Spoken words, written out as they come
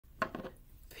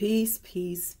Peace,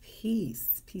 peace,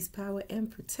 peace, peace, power,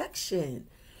 and protection.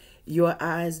 Your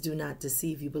eyes do not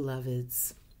deceive you,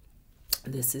 beloveds.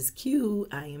 This is Q.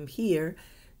 I am here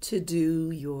to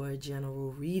do your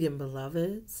general reading,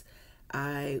 beloveds.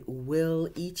 I will,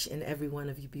 each and every one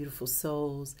of you beautiful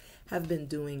souls have been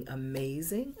doing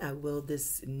amazing. I will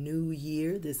this new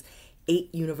year, this 8th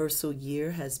universal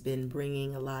year, has been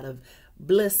bringing a lot of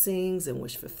blessings and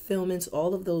wish fulfillments,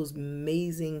 all of those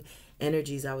amazing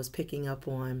energies I was picking up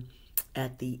on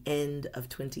at the end of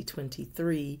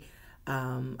 2023.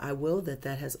 I will that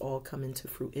has all come into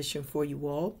fruition for you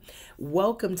all.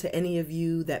 Welcome to any of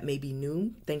you that may be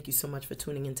new. Thank you so much for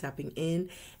tuning in, tapping in.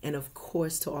 And of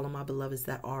course, to all of my beloveds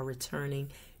that are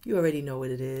returning, you already know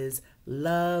what it is.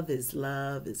 Love is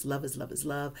love, is love, is love, is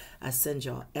love. I send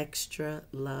y'all extra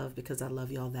love because I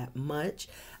love y'all that much.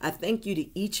 I thank you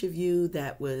to each of you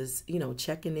that was,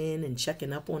 checking in and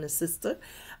checking up on a sister.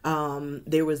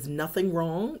 There was nothing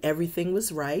wrong. Everything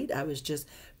was right. I was just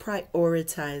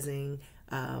prioritizing,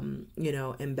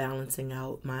 and balancing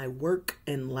out my work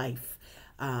and life.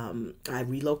 I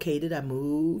relocated, I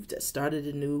moved, I started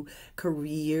a new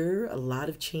career. A lot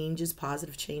of changes,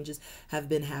 positive changes have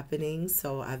been happening.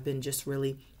 So I've been just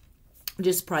really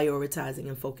prioritizing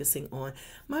and focusing on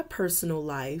my personal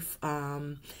life.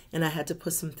 And I had to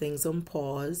put some things on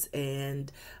pause.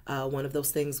 And one of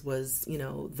those things was,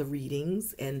 the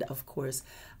readings and of course,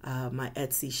 my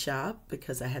Etsy shop,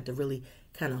 because I had to really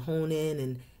kind of hone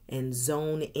in and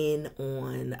zone in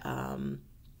on,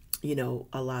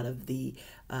 a lot of the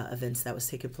events that was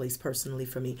taking place personally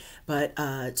for me. But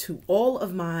to all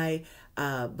of my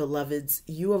beloveds,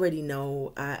 you already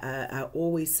know I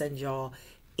always send y'all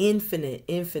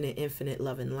infinite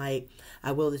love and light.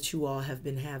 I will that you all have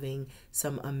been having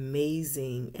some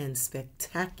amazing and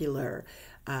spectacular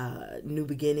new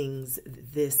beginnings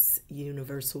this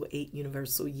 8th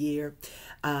universal year.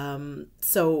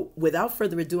 So without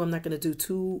further ado, I'm not going to do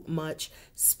too much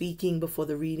speaking before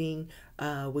the reading.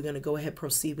 We're going to go ahead,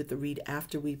 proceed with the read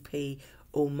after we pay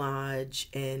homage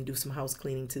and do some house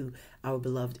cleaning to our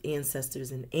beloved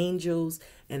ancestors and angels,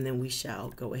 and then we shall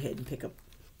go ahead and pick up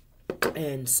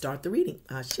and start the reading.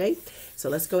 Ashe. So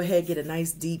let's go ahead, get a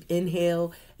nice deep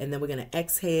inhale, and then we're going to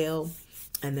exhale,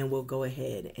 and then we'll go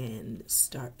ahead and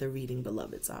start the reading,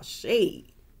 beloveds. Ashe.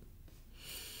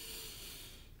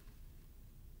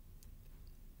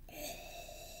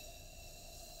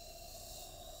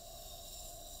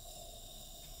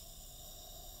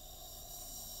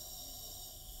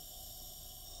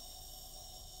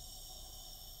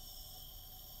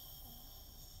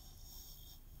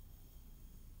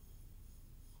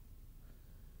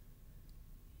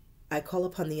 I call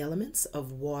upon the elements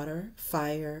of water,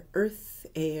 fire, earth,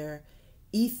 air,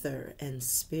 ether, and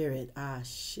spirit.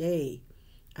 Ashe. I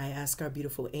ask our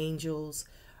beautiful angels,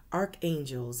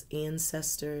 archangels,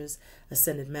 ancestors,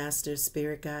 ascended masters,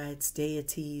 spirit guides,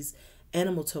 deities,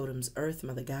 animal totems, earth,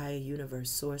 mother Gaia, universe,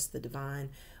 source, the divine,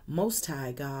 most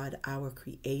high God, our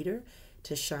creator,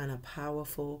 to shine a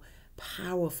powerful,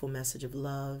 powerful message of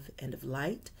love and of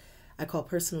light. I call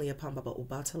personally upon Baba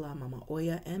Obatala, Mama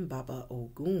Oya, and Baba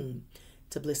Ogun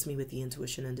to bless me with the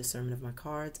intuition and discernment of my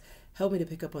cards. Help me to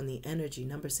pick up on the energy,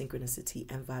 number,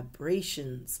 synchronicity, and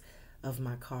vibrations of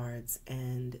my cards.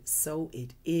 And so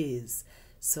it is.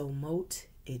 So mote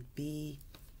it be.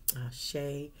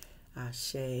 Ashe,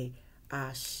 ashe,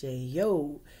 ashe,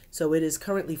 yo. So it is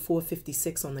currently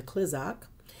 4:56 on the Klizak,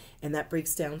 and that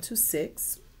breaks down to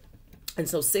 6. And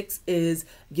so 6 is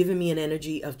giving me an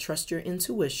energy of trust your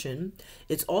intuition.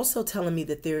 It's also telling me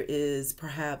that there is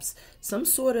perhaps some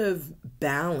sort of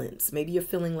balance. Maybe you're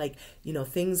feeling like,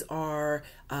 things are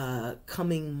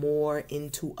coming more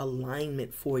into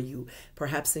alignment for you.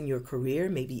 Perhaps in your career,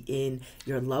 maybe in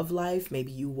your love life.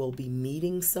 Maybe you will be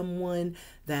meeting someone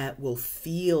that will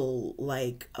feel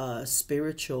like a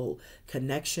spiritual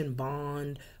connection,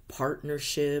 bond,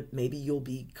 partnership. Maybe you'll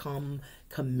become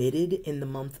committed in the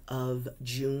month of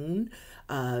June.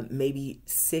 Maybe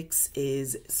 6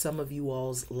 is some of you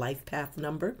all's life path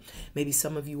number. Maybe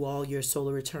some of you all, your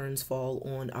solar returns fall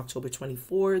on October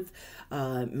 24th,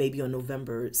 maybe on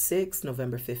November 6th,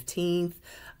 November 15th.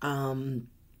 I'm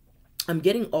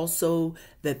getting also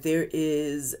that there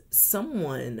is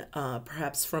someone,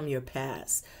 perhaps from your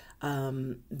past,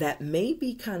 that may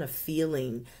be kind of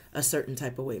feeling a certain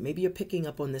type of way. Maybe you're picking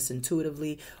up on this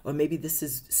intuitively, or maybe this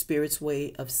is Spirit's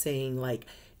way of saying, like,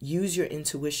 use your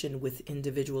intuition with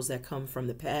individuals that come from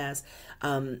the past.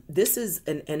 This is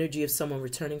an energy of someone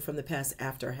returning from the past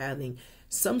after having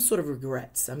some sort of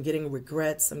regrets. I'm getting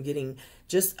regrets. I'm getting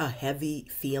just a heavy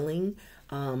feeling.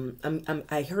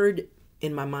 I heard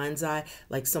in my mind's eye,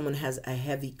 like someone has a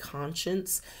heavy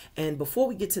conscience. And before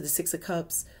we get to the Six of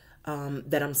Cups,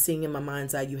 that I'm seeing in my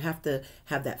mind's eye, you have to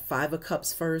have that Five of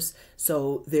Cups first.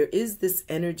 So there is this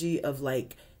energy of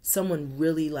like someone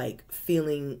really like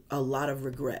feeling a lot of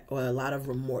regret or a lot of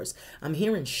remorse. I'm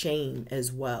hearing shame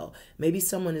as well. Maybe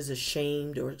someone is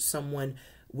ashamed, or someone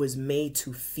was made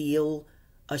to feel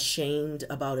ashamed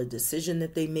about a decision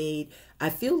that they made. I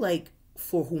feel like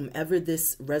for whomever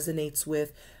this resonates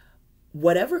with,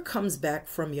 whatever comes back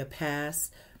from your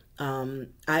past,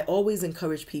 I always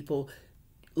encourage people,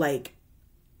 like,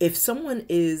 if someone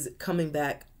is coming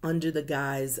back under the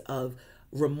guise of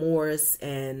remorse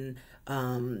and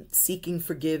seeking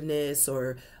forgiveness,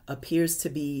 or appears to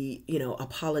be,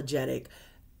 apologetic,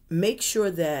 make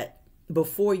sure that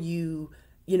before you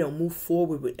move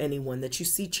forward with anyone, that you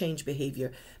see change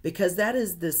behavior, because that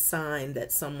is the sign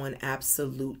that someone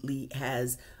absolutely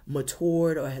has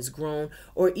matured or has grown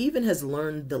or even has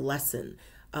learned the lesson.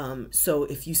 So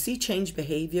if you see change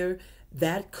behavior,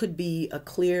 that could be a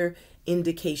clear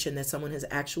indication that someone has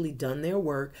actually done their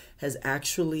work, has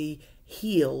actually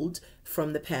healed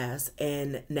from the past,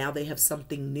 and now they have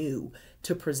something new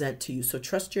to present to you. So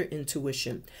trust your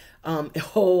intuition.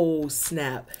 Oh,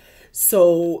 snap.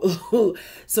 So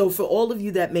for all of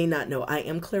you that may not know, I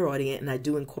am Clairaudient, and I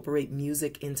do incorporate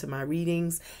music into my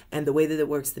readings. And the way that it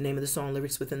works, the name of the song,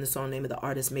 lyrics within the song, name of the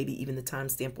artist, maybe even the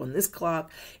timestamp on this clock,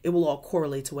 it will all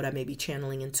correlate to what I may be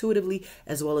channeling intuitively,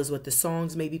 as well as what the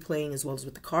songs may be playing, as well as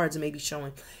what the cards may be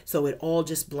showing. So it all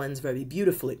just blends very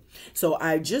beautifully. So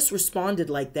I just responded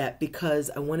like that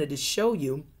because I wanted to show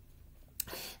you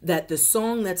that the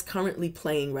song that's currently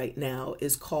playing right now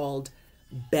is called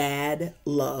Bad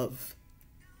Love,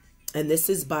 and this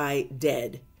is by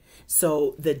Dead.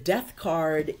 So the death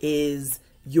card is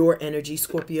your energy,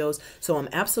 Scorpios. So I'm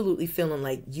absolutely feeling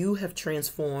like you have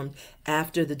transformed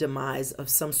after the demise of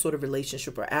some sort of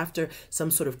relationship, or after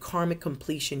some sort of karmic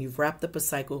completion. You've wrapped up a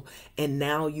cycle, and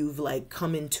now you've like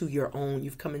come into your own.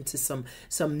 You've come into some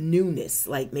newness.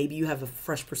 Like maybe you have a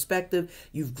fresh perspective.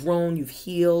 You've grown, you've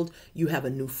healed, you have a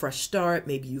new fresh start.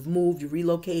 Maybe you've moved, you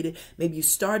relocated. Maybe you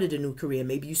started a new career.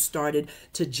 Maybe you started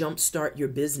to jumpstart your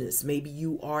business. Maybe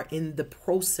you are in the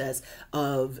process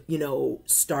of,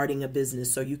 starting a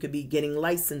business. So you could be getting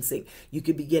licensing. You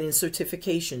could be getting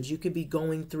certifications. You could be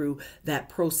going through that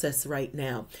process right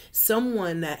now.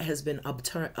 Someone that has been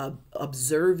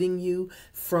observing you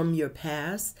from your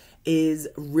past is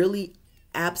really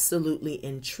absolutely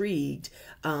intrigued.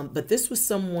 But this was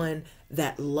someone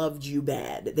that loved you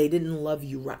bad. They didn't love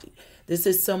you right. This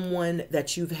is someone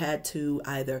that you've had to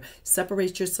either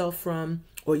separate yourself from,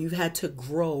 or you've had to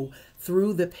grow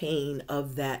through the pain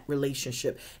of that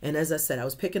relationship. And as I said, I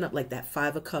was picking up like that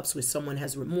Five of Cups, where someone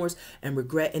has remorse and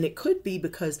regret. And it could be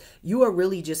because you are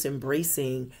really just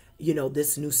embracing,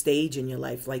 this new stage in your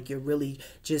life. Like you're really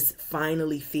just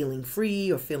finally feeling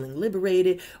free, or feeling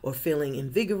liberated, or feeling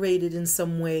invigorated in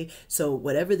some way. So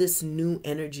whatever this new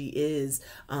energy is,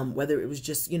 whether it was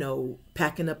just,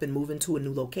 packing up and moving to a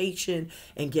new location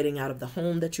and getting out of the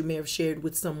home that you may have shared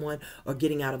with someone, or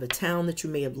getting out of a town that you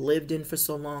may have lived in for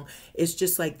so long. It's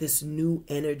just like this new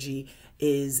energy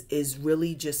is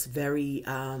really just very,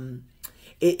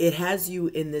 it has you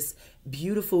in this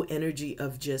beautiful energy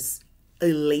of just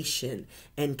elation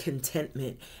and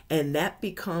contentment, and that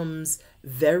becomes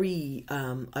very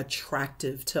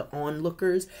attractive to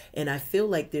onlookers. And I feel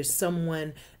like there's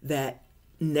someone that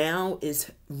now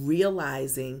is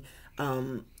realizing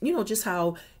just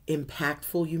how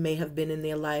impactful you may have been in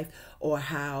their life, or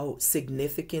how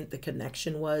significant the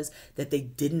connection was that they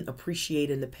didn't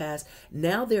appreciate in the past.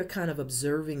 Now they're kind of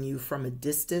observing you from a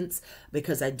distance,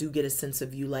 because I do get a sense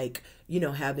of you like,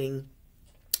 having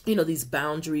these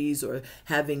boundaries, or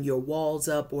having your walls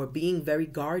up, or being very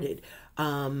guarded,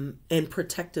 and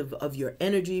protective of your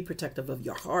energy, protective of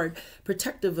your heart,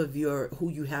 protective of who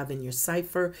you have in your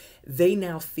cipher. They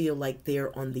now feel like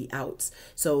they're on the outs.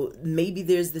 So maybe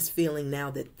there's this feeling now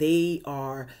that they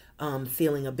are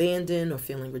feeling abandoned or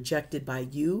feeling rejected by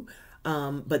you.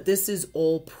 But this is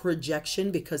all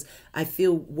projection, because I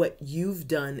feel what you've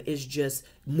done is just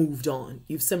moved on.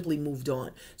 You've simply moved on.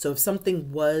 So if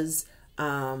something was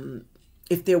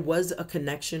if there was a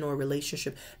connection or a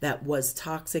relationship that was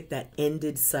toxic, that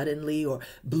ended suddenly or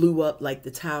blew up like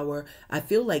the tower, I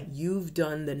feel like you've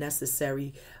done the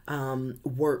necessary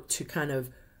work to kind of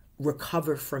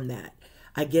recover from that.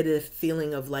 I get a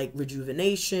feeling of like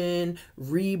rejuvenation,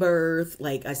 rebirth.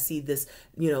 Like I see this,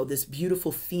 this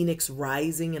beautiful phoenix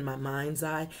rising in my mind's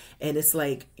eye. And it's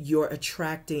like you're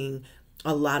attracting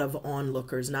a lot of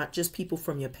onlookers, not just people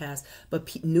from your past,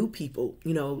 but new people.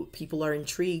 You know, people are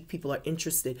intrigued, people are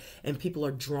interested, and people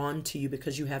are drawn to you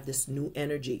because you have this new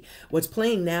energy. What's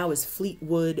playing now is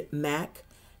Fleetwood Mac,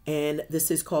 and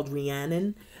this is called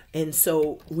Rhiannon. And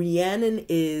so Rhiannon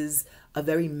is a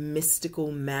very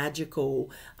mystical, magical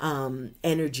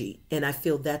energy. And I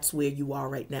feel that's where you are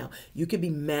right now. You could be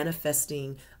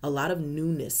manifesting a lot of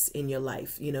newness in your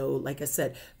life. You know, like I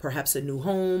said, perhaps a new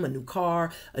home, a new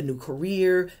car, a new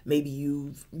career. Maybe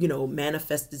you've, you know,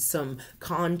 manifested some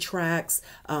contracts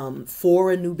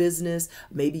for a new business.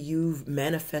 Maybe you've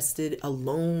manifested a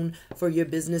loan for your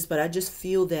business. But I just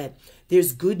feel that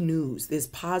there's good news. There's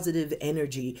positive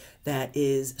energy that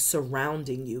is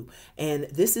surrounding you. And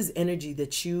this is energy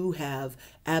that you have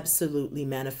absolutely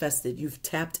manifested. You've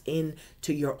tapped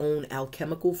into your own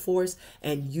alchemical force,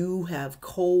 and you have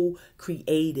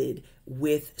co-created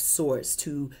with Source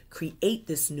to create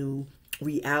this new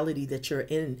reality that you're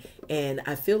in. And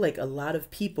I feel like a lot of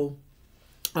people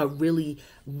are really,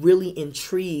 really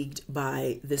intrigued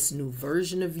by this new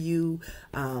version of you,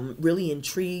 really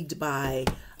intrigued by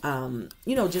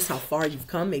you know, just how far you've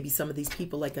come. Maybe some of these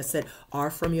people, like I said, are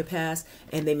from your past,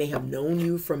 and they may have known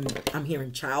you from, I'm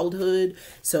hearing, childhood.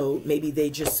 So maybe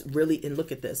they just really, and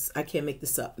look at this, I can't make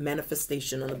this up,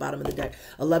 manifestation on the bottom of the deck,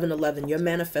 1111, you're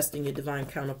manifesting your divine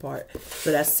counterpart.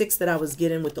 So that 6 that I was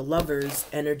getting with the Lovers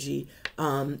energy,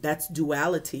 that's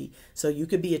duality. So you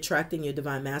could be attracting your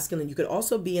divine masculine. You could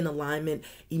also be in alignment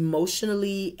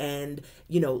emotionally and,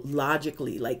 you know,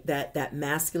 logically, like that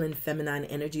masculine feminine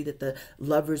energy that the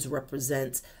Lovers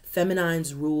represents.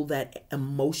 Feminines rule that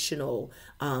emotional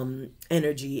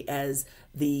energy, as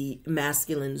the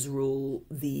masculines rule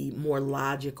the more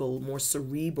logical, more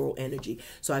cerebral energy.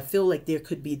 So I feel like there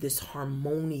could be this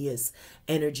harmonious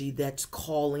energy that's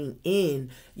calling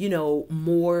in, you know,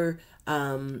 more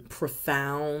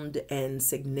profound and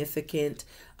significant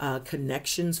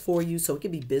connections for you. So it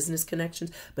could be business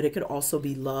connections, but it could also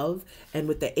be love. And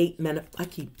with the 8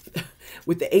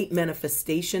 with the 8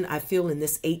 manifestation, I feel in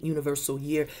this 8 universal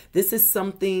year, this is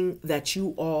something that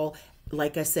you all,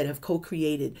 like I said, have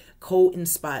co-created,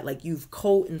 co-inspired, like you've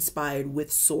co-inspired with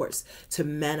Source to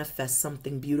manifest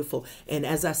something beautiful. And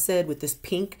as I said, with this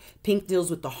pink deals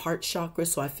with the heart chakra.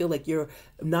 So I feel like you're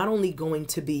not only going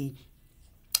to be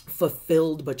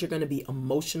fulfilled, but you're going to be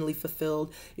emotionally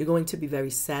fulfilled. You're going to be very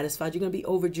satisfied. You're going to be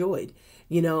overjoyed,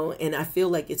 you know, and I feel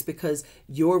like it's because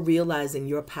you're realizing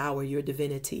your power, your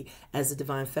divinity as a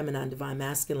divine feminine, divine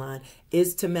masculine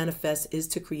is to manifest, is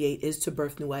to create, is to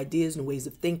birth new ideas, new ways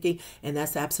of thinking. And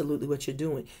that's absolutely what you're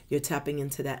doing. You're tapping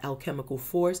into that alchemical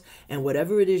force, and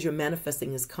whatever it is you're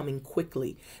manifesting is coming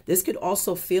quickly. This could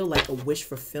also feel like a wish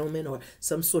fulfillment or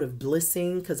some sort of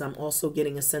blissing, because I'm also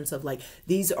getting a sense of like,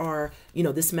 these are, you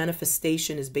know, this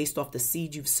manifestation is based off the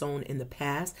seeds you've sown in the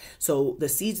past. So the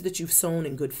seeds that you've sown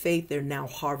in good faith, they're now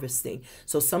harvesting.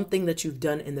 So something that you've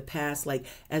done in the past, like,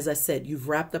 as I said, you've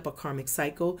wrapped up a karmic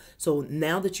cycle. So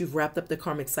now that you've wrapped up the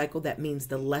karmic cycle, that means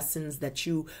the lessons that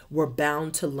you were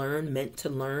bound to learn, meant to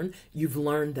learn, you've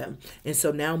learned them. And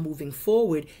so now moving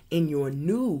forward in your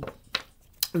new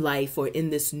life, or in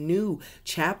this new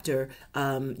chapter,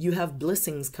 you have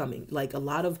blessings coming, like a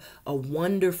lot of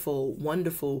wonderful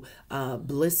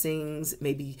blessings.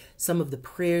 Maybe some of the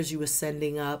prayers you were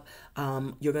sending up,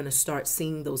 you're going to start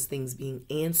seeing those things being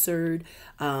answered.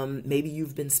 Maybe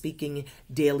you've been speaking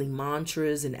daily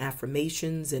mantras and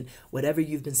affirmations, and whatever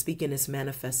you've been speaking is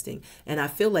manifesting. And I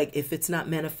feel like if it's not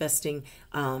manifesting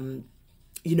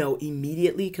you know,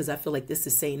 immediately, because I feel like this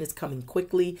is saying it's coming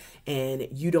quickly and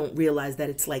you don't realize that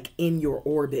it's like in your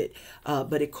orbit,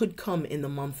 but it could come in the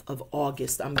month of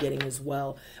August, I'm getting as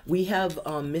well. We have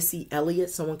Missy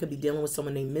Elliott. Someone could be dealing with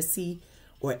someone named Missy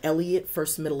or Elliot,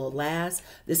 first, middle, or last.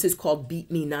 This is called Beat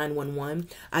Me 911.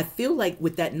 I feel like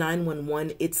with that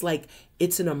 911, it's like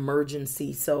it's an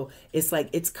emergency. So it's like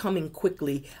it's coming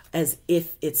quickly, as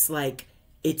if it's like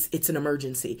it's an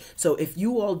emergency. So if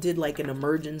you all did like an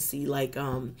emergency, like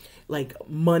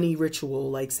money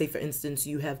ritual, like say for instance,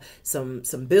 you have some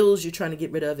bills you're trying to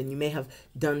get rid of, and you may have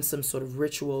done some sort of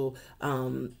ritual,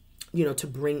 you know, to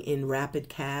bring in rapid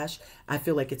cash. I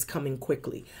feel like it's coming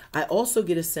quickly. I also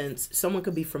get a sense, someone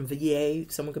could be from VA,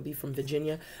 someone could be from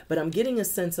Virginia, but I'm getting a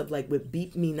sense of like with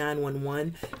Beat Me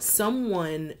 911,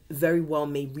 someone very well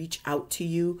may reach out to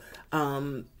you.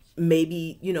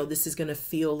 Maybe, you know, this is going to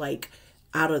feel like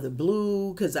out of the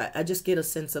blue, because I just get a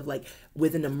sense of like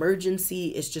with an emergency,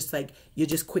 it's just like you're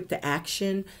just quick to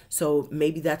action. So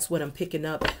maybe that's what I'm picking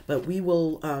up, but we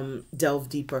will delve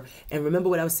deeper. And remember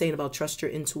what I was saying about trust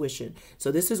your intuition. So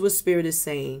this is what Spirit is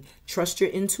saying. Trust your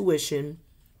intuition.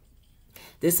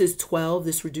 This is 12.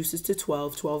 This reduces to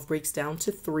 12. 12 breaks down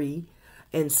to 3.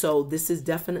 And so this is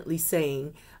definitely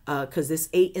saying, because this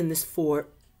 8 and this 4,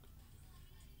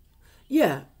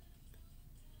 yeah,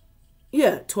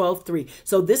 12, 3.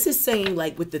 So this is saying,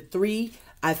 like, with the 3,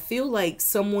 I feel like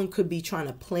someone could be trying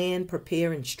to plan,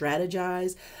 prepare, and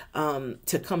strategize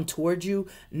to come towards you.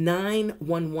 9,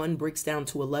 1, 1 breaks down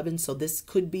to 11. So this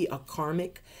could be a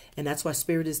karmic. And that's why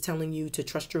Spirit is telling you to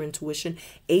trust your intuition.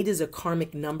 8 is a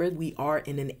karmic number. We are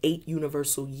in an 8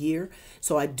 universal year.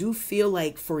 So I do feel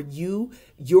like for you,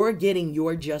 you're getting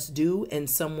your just due. And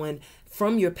someone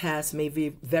from your past may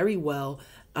very well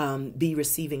be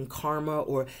receiving karma,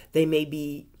 or they may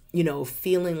be, you know,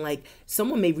 feeling like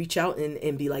someone may reach out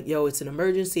and be like, yo, it's an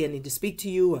emergency, I need to speak to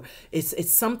you, or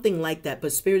it's something like that.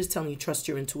 But Spirit is telling you, trust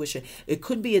your intuition. It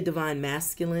could be a divine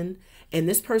masculine, and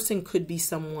this person could be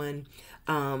someone,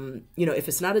 you know, if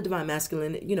it's not a divine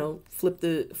masculine, you know, flip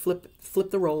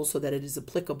the role so that it is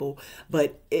applicable.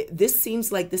 But this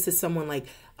seems like this is someone like,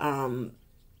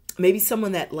 maybe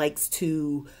someone that likes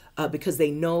to, because they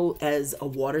know as a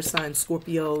water sign,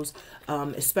 Scorpios,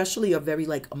 especially, are very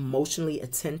like emotionally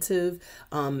attentive,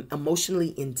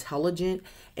 emotionally intelligent.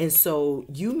 And so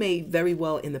you may very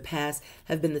well in the past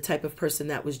have been the type of person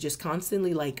that was just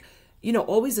constantly like, you know,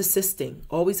 always assisting,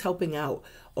 always helping out,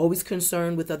 always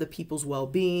concerned with other people's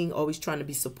well-being, always trying to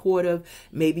be supportive.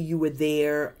 Maybe you were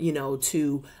there, you know,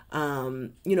 to,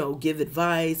 you know, give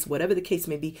advice, whatever the case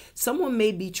may be. Someone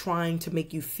may be trying to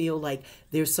make you feel like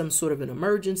there's some sort of an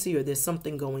emergency or there's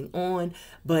something going on,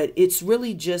 but it's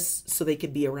really just so they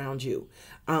could be around you.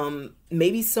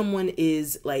 Maybe someone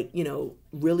is like, you know,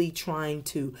 really trying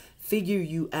to figure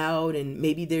you out, and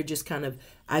maybe they're just kind of,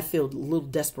 I feel, a little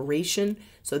desperation.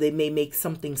 So they may make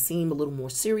something seem a little more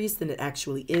serious than it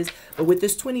actually is. But with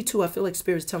this 22, I feel like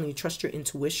Spirit is telling you, trust your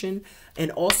intuition,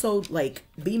 and also like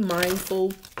be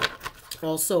mindful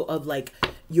also of like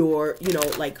your, you know,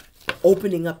 like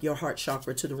opening up your heart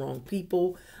chakra to the wrong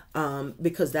people.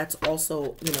 Because that's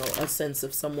also, you know, a sense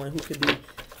of someone who could be,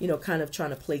 you know, kind of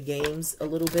trying to play games a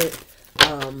little bit,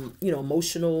 you know,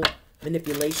 emotional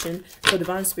manipulation. So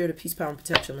divine spirit of peace, power, and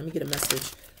protection. Let me get a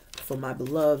message for my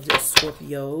beloved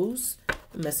Scorpios.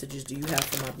 What messages do you have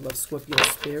for my beloved Scorpio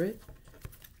spirit?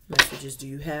 Messages do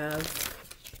you have?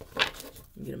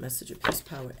 Let me get a message of peace,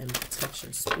 power, and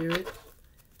protection, spirit.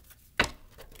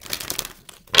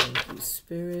 Thank you,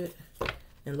 spirit.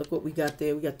 And look what we got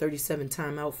there. We got 37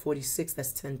 timeout, 46. That's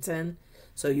 1010.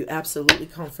 So you absolutely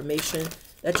confirmation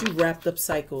that you wrapped up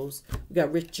cycles. We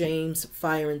got Rick James,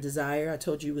 fire and desire. I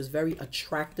told you he was very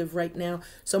attractive right now.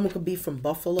 Someone could be from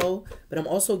Buffalo, but I'm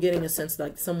also getting a sense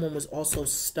like someone was also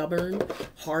stubborn,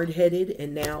 hard-headed,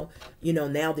 and now, you know,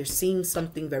 now they're seeing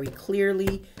something very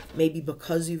clearly. Maybe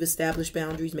because you've established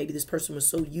boundaries. Maybe this person was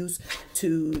so used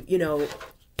to, you know,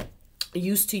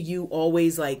 used to you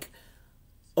always like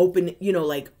open, you know,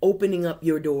 like opening up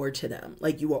your door to them.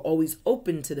 Like you were always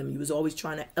open to them. You was always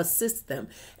trying to assist them.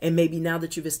 And maybe now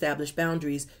that you've established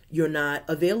boundaries, you're not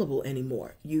available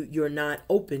anymore. You're not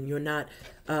open. You're not,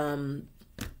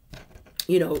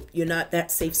 you know, you're not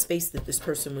that safe space that this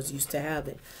person was used to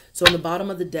having. So on the bottom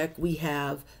of the deck, we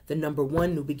have the number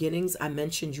 1, new beginnings. I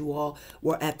mentioned you all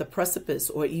were at the precipice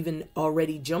or even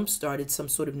already jump-started some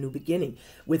sort of new beginning.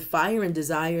 With fire and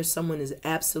desire, someone is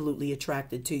absolutely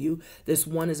attracted to you. This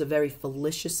 1 is a very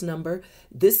fallacious number.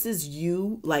 This is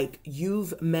you, like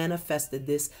you've manifested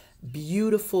this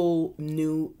beautiful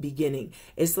new beginning.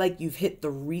 It's like you've hit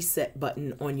the reset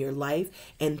button on your life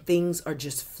and things are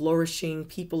just flourishing.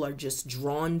 People are just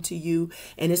drawn to you,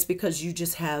 and it's because you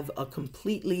just have a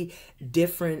completely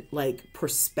different like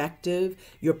perspective.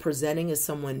 You're presenting as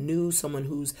someone new, someone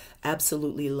who's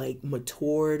absolutely like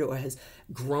matured or has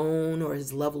grown or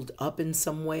has leveled up in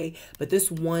some way. But this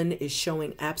 1 is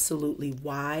showing absolutely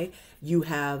why you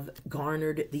have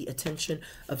garnered the attention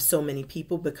of so many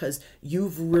people, because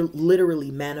you've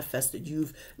literally manifested.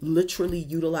 You've literally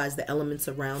utilized the elements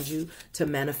around you to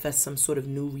manifest some sort of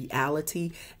new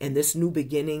reality. And this new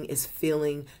beginning is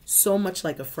feeling so much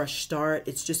like a fresh start.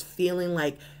 It's just feeling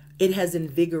like it has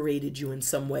invigorated you in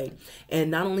some way. And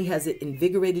not only has it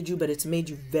invigorated you, but it's made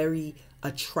you very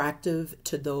attractive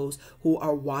to those who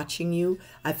are watching you.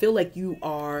 I feel like you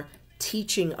are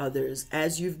teaching others.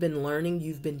 As you've been learning,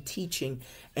 you've been teaching,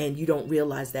 and you don't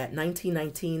realize that.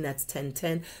 1919, that's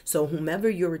 1010. So whomever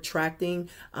you're attracting,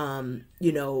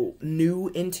 you know, new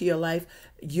into your life,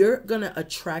 you're going to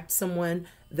attract someone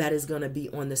that is going to be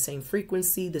on the same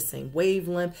frequency, the same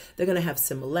wavelength. They're going to have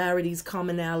similarities,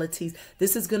 commonalities.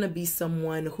 This is going to be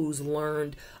someone who's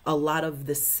learned a lot of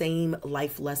the same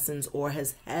life lessons or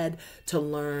has had to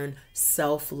learn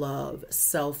self-love,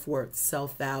 self-worth,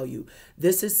 self-value.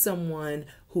 This is someone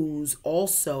who's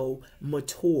also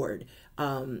matured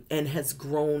and has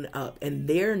grown up, and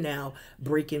they're now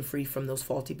breaking free from those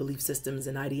faulty belief systems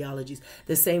and ideologies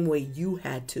the same way you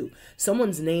had to.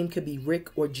 Someone's name could be Rick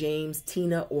or James,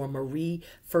 Tina or Marie,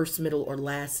 first, middle, or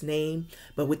last name.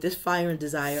 But with this fire and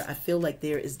desire, I feel like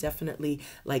there is definitely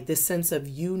like this sense of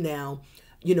you now,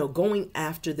 you know, going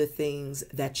after the things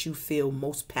that you feel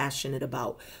most passionate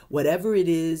about. Whatever it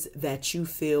is that you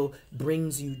feel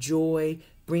brings you joy,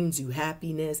 brings you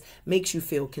happiness, makes you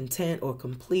feel content or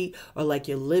complete, or like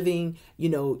you're living, you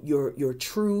know, your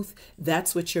truth.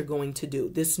 That's what you're going to do.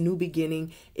 This new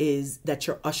beginning is that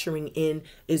you're ushering in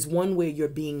is one where you're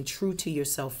being true to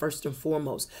yourself first and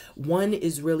foremost. One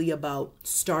is really about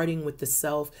starting with the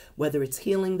self, whether it's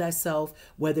healing thyself,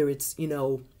 whether it's, you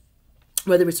know,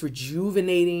 whether it's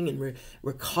rejuvenating and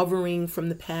recovering from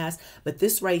the past. But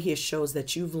this right here shows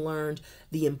that you've learned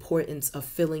the importance of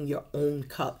filling your own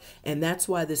cup. And that's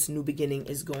why this new beginning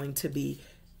is going to be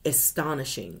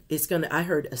astonishing. I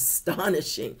heard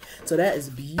astonishing. So that is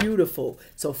beautiful.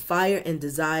 So fire and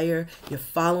desire, you're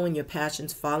following your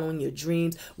passions, following your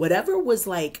dreams. Whatever was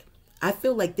like, I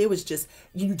feel like there was just,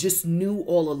 you just knew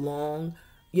all along,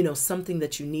 you know, something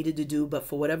that you needed to do. But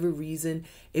for whatever reason,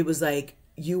 it was like,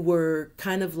 you were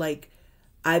kind of like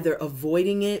either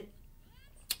avoiding it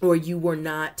or you were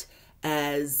not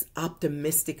as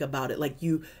optimistic about it. Like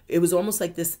it was almost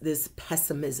like this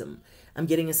pessimism. I'm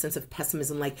getting a sense of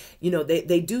pessimism. Like, you know,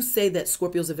 they do say that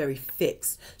Scorpios are very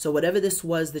fixed. So whatever this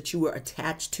was that you were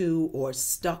attached to or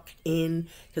stuck in,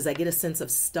 because I get a sense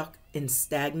of stuck in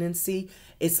stagnancy.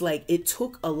 It's like it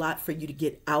took a lot for you to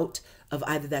get out of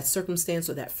either that circumstance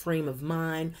or that frame of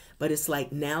mind. But it's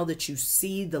like now that you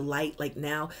see the light, like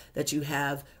now that you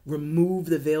have removed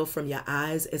the veil from your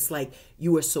eyes, it's like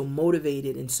you are so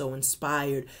motivated and so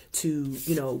inspired to,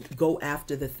 you know, go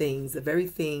after the things, the very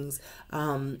things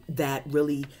that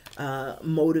really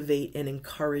motivate and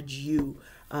encourage you.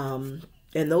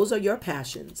 And those are your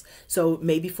passions. So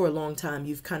maybe for a long time,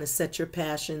 you've kind of set your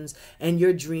passions and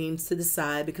your dreams to the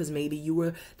side because maybe you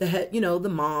were the head, you know, the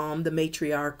mom, the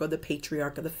matriarch or the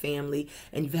patriarch of the family,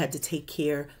 and you've had to take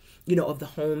care, you know, of the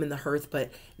home and the hearth.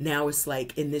 But now it's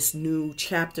like in this new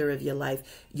chapter of your life,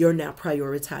 you're now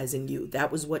prioritizing you.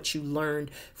 That was what you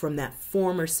learned from that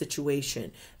former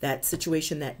situation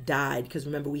that died. Because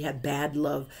remember, we had bad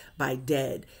love by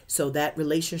dead. So that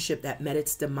relationship that met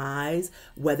its demise,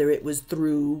 whether it was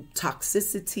through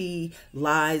toxicity,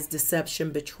 lies,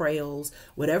 deception, betrayals,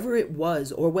 whatever it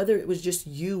was, or whether it was just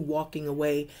you walking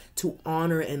away to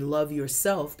honor and love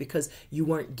yourself because you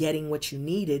weren't getting what you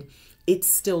needed, it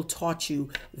still taught you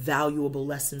valuable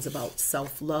lessons about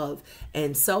self-love.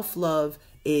 And self-love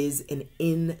is an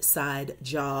inside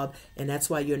job. And that's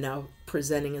why you're now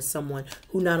presenting as someone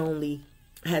who not only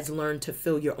has learned to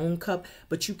fill your own cup,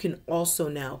 but you can also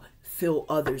now fill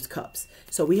others' cups.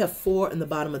 So we have 4 in the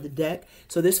bottom of the deck.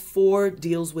 So this 4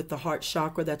 deals with the heart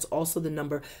chakra. That's also the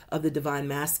number of the divine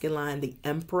masculine, the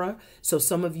emperor. So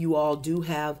some of you all do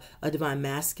have a divine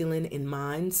masculine in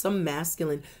mind. Some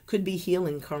masculine could be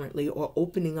healing currently or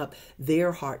opening up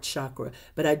their heart chakra.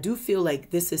 But I do feel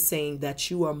like this is saying that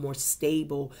you are more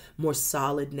stable, more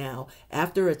solid now.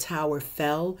 After a tower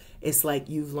fell, it's like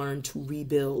you've learned to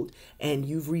rebuild, and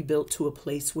you've rebuilt to a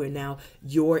place where now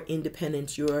your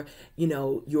independence, your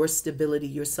stability,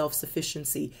 your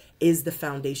self-sufficiency is the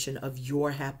foundation of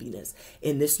your happiness.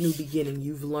 In this new beginning,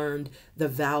 you've learned the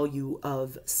value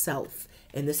of self,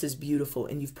 and this is beautiful.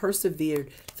 And you've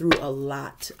persevered through a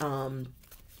lot,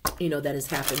 that has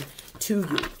happened to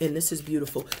you, and this is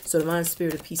beautiful. So divine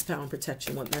spirit of peace, power, and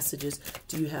protection, what messages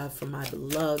do you have for my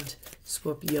beloved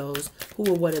Scorpios? Who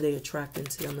or what are they attracting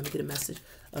to them? Let me get a message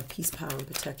of peace, power, and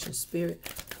protection. Spirit,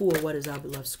 who or what is our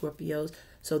beloved Scorpios?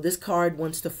 So this card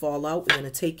wants to fall out. We're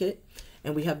going to take it.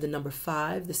 And we have the number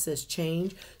 5 that says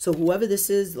change. So whoever this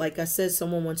is, like I said,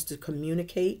 someone wants to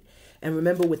communicate. And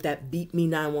remember with that beep me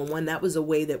 911, that was a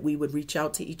way that we would reach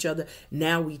out to each other.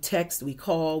 Now we text, we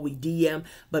call, we DM.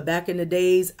 But back in the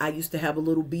days, I used to have a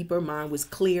little beeper. Mine was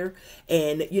clear.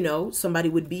 And, somebody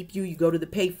would beep you. You go to the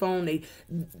payphone. They,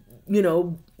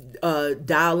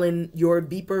 dial in your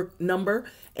beeper number.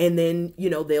 And then,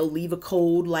 they'll leave a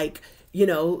code like,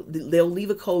 they'll leave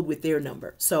a code with their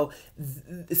number. So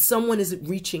someone is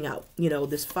reaching out.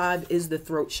 This 5 is the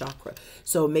throat chakra.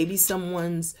 So maybe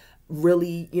someone's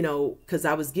really, because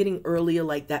I was getting earlier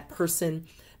like that person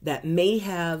that may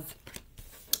have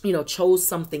chose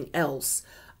something else,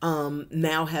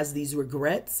 now has these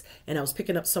regrets. And I was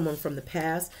picking up someone from the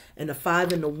past, and the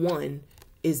 5 and the 1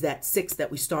 is that 6 that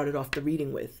we started off the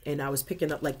reading with. And I was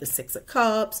picking up like the 6 of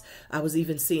Cups. I was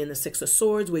even seeing the 6 of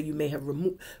Swords, where you may have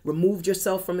removed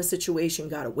yourself from a situation,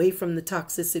 got away from the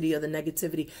toxicity or the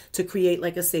negativity to create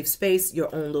like a safe space, your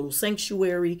own little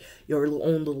sanctuary, your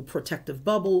own little protective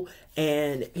bubble.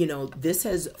 And, this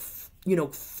has,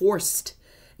 forced,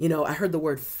 I heard the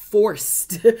word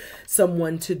forced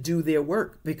someone to do their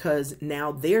work, because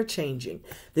now they're changing.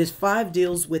 This 5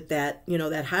 deals with that,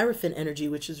 that Hierophant energy,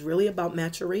 which is really about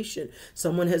maturation.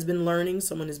 Someone has been learning,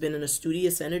 someone has been in a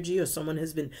studious energy, or someone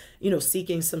has been,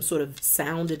 seeking some sort of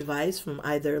sound advice from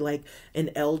either like an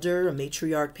elder, a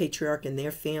matriarch, patriarch in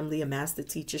their family, a master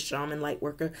teacher, shaman, light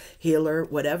worker, healer,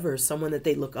 whatever, someone that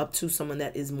they look up to, someone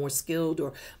that is more skilled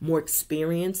or more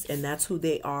experienced, and that's who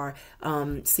they are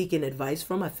seeking advice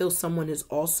from. I feel someone has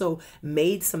also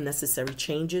made some necessary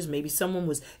changes. Maybe someone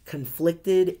was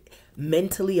conflicted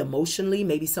mentally, emotionally.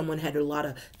 Maybe someone had a lot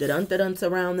of da-dun-da-duns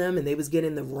around them and they was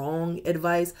getting the wrong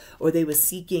advice, or they were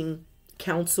seeking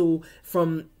counsel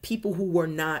from people who were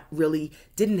not really,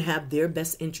 didn't have their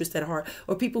best interest at heart,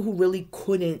 or people who really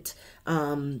couldn't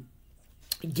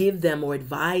give them or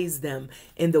advise them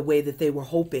in the way that they were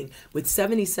hoping. With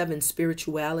 77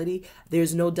 spirituality,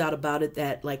 there's no doubt about it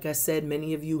that, like I said,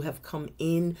 many of you have come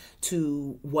in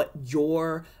to what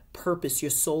your purpose,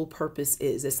 your soul purpose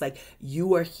is. It's like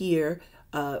you are here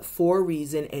for a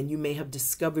reason, and you may have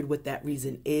discovered what that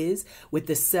reason is. With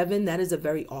the 7, that is a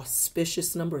very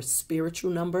auspicious number, a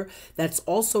spiritual number. That's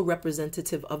also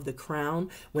representative of the crown.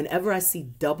 Whenever I see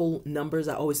double numbers,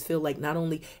 I always feel like not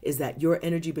only is that your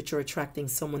energy, but you're attracting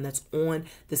someone that's on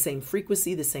the same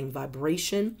frequency, the same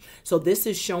vibration. So this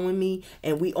is showing me,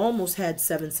 and we almost had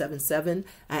 777.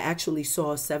 I actually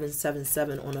saw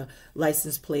 777 on a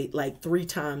license plate like 3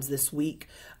 times this week.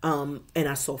 And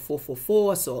I saw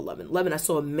 444, I saw 1111, I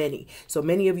saw many. So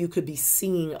many of you could be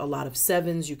seeing a lot of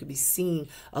 7s. You could be seeing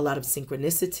a lot of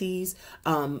synchronicities.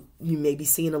 You may be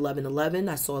seeing 1111.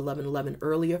 I saw 1111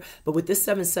 earlier. But with this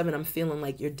 77, I'm feeling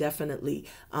like you're definitely,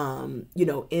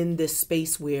 in this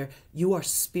space where you are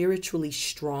spiritually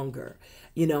stronger.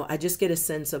 I just get a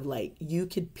sense of like you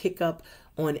could pick up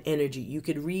on energy. You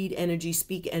could read energy,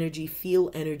 speak energy, feel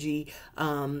energy.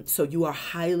 So you are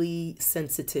highly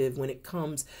sensitive when it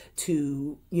comes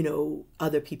to,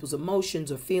 other people's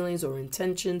emotions or feelings or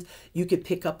intentions. You could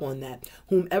pick up on that.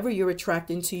 Whomever you're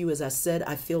attracting to you, as I said,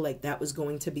 I feel like that was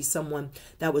going to be someone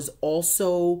that was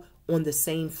also on the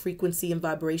same frequency and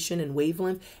vibration and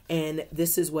wavelength. And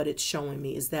this is what it's showing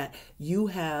me, is that you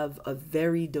have a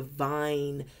very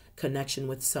divine connection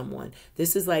with someone.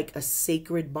 This is like a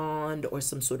sacred bond or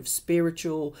some sort of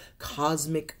spiritual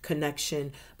cosmic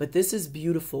connection. But this is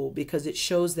beautiful because it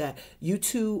shows that you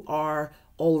two are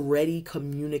already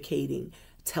communicating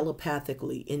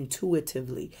telepathically,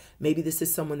 intuitively. Maybe this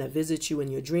is someone that visits you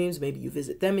in your dreams. Maybe you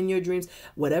visit them in your dreams.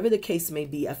 Whatever the case may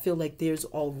be, I feel like there's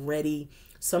already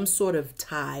some sort of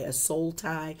tie, a soul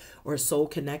tie or a soul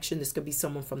connection. This could be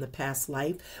someone from the past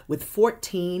life. With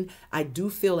 14, I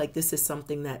do feel like this is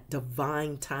something that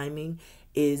divine timing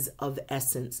is of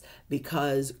essence,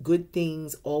 because good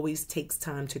things always takes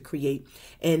time to create.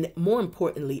 And more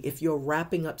importantly, if you're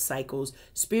wrapping up cycles,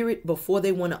 spirit, before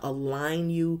they want to align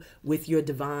you with your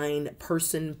divine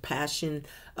person, passion,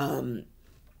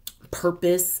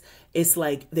 purpose, it's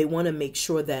like they want to make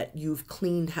sure that you've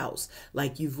cleaned house,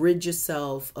 like you've rid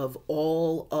yourself of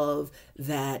all of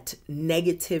that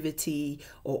negativity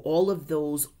or all of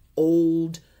those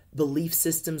old belief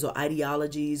systems or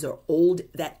ideologies or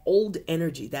that old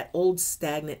energy, that old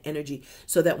stagnant energy,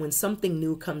 so that when something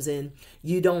new comes in,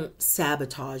 you don't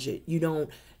sabotage it. You don't,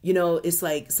 it's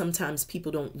like sometimes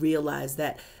people don't realize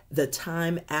that the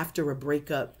time after a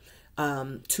breakup,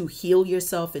 to heal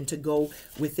yourself and to go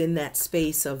within that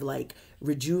space of like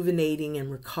rejuvenating and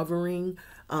recovering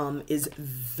is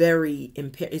very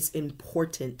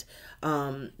important,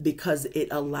 because it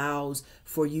allows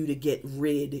for you to get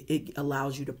rid. It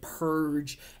allows you to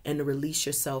purge and to release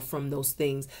yourself from those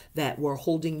things that were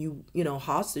holding you,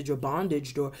 hostage or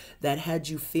bondaged, or that had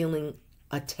you feeling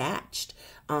attached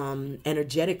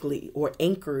energetically, or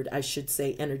anchored, I should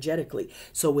say, energetically.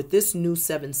 So with this new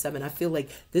 7-7, I feel like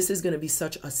this is going to be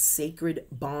such a sacred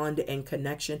bond and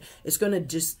connection. It's going to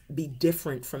just be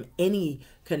different from any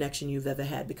connection you've ever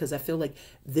had, because I feel like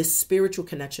this spiritual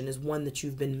connection is one that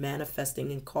you've been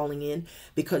manifesting and calling in,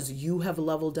 because you have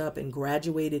leveled up and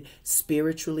graduated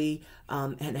spiritually,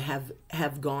 and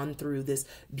have gone through this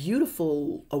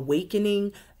beautiful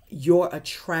awakening, you're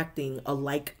attracting a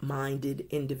like-minded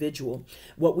individual.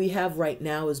 What we have right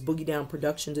now is Boogie Down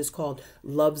Productions. It's called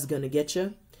Love's Gonna Get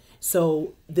You.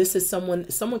 So this is someone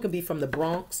could be from the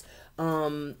Bronx,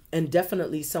 and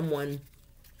definitely someone's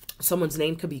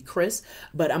name could be Chris,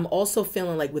 but I'm also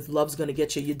feeling like with Love's Gonna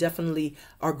Get You, you definitely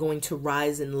are going to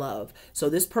rise in love. So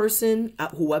this person,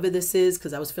 whoever this is,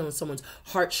 because I was feeling someone's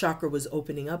heart chakra was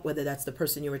opening up, whether that's the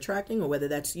person you're attracting or whether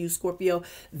that's you, Scorpio,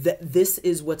 this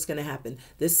is what's going to happen.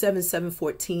 This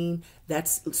 7714,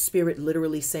 that's spirit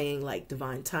literally saying like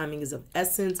divine timing is of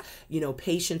essence. You know,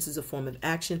 patience is a form of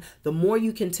action. The more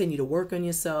you continue to work on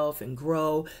yourself and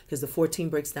grow, because the 14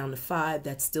 breaks down to 5,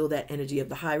 that's still that energy of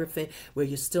the Hierophant, where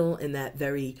you're still in that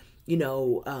very,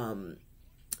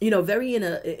 very in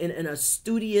a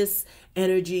studious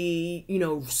energy,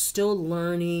 still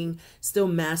learning, still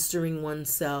mastering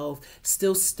oneself,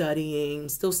 still studying,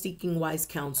 still seeking wise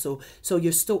counsel. So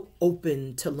you're still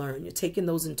open to learn. You're taking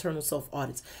those internal self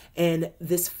audits. And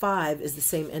this 5 is the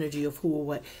same energy of who or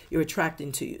what you're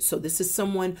attracting to you. So this is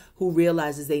someone who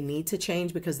realizes they need to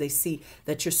change because they see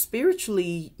that you're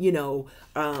spiritually,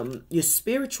 you're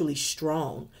spiritually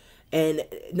strong. And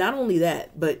not only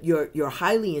that, but you're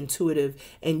highly intuitive,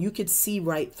 and you could see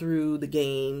right through the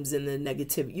games and the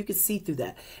negativity. You could see through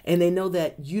that. And they know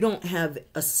that you don't have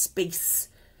a space,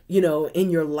 in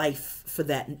your life for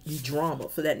that drama,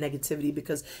 for that negativity,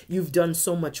 because you've done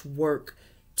so much work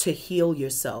to heal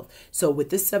yourself. So with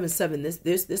this 7-7,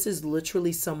 this is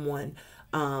literally someone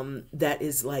that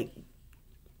is like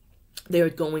they're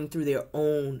going through their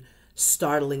own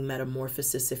startling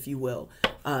metamorphosis, if you will,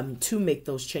 to make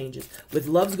those changes. With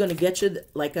Love's Gonna Get You,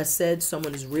 like I said,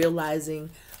 someone is realizing,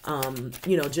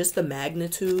 just the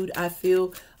magnitude, I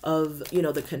feel, of,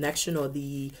 the connection or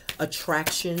the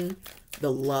attraction,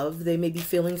 the love they may be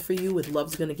feeling for you. With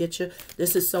Love's Gonna Get You,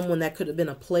 this is someone that could have been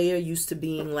a player, used to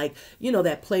being like,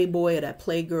 that playboy or that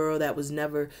playgirl that was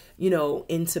never,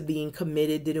 into being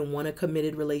committed, didn't want a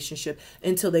committed relationship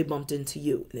until they bumped into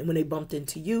you. And when they bumped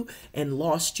into you and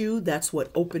lost you, that's what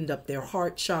opened up their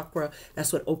heart chakra.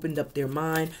 That's what opened up their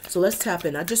mind. So let's tap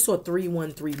in. I just saw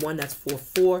 3131. That's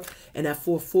 44. And that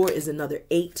 44 is another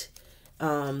 8.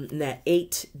 And that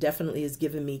 8 definitely is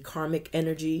giving me karmic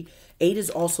energy. 8 is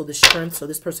also the strength, so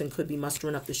this person could be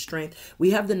mustering up the strength.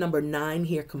 We have the number 9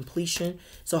 here, completion.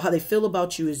 So how they feel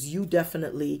about you is you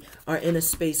definitely are in a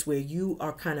space where you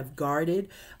are kind of guarded.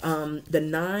 The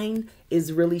 9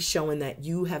 is really showing that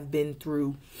you have been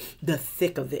through the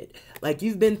thick of it. Like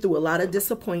you've been through a lot of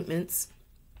disappointments.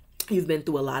 You've been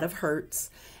through a lot of hurts.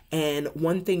 And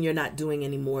one thing you're not doing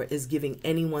anymore is giving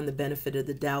anyone the benefit of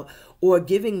the doubt or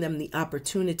giving them the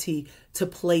opportunity to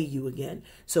play you again.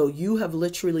 So you have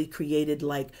literally created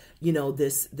like,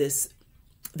 this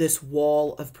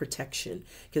wall of protection,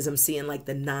 because I'm seeing like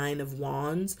the 9 of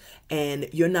Wands, and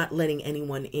you're not letting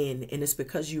anyone in. And it's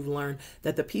because you've learned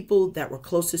that the people that were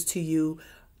closest to you,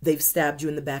 they've stabbed you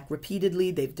in the back repeatedly.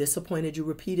 They've disappointed you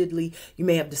repeatedly. You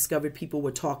may have discovered people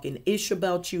were talking ish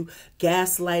about you,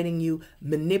 gaslighting you,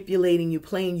 manipulating you,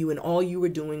 playing you, and all you were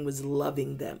doing was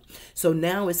loving them. So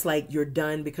now it's like you're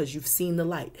done because you've seen the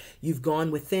light. You've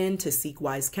gone within to seek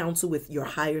wise counsel with your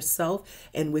higher self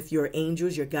and with your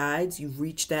angels, your guides. You've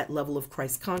reached that level of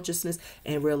Christ consciousness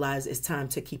and realize it's time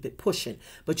to keep it pushing.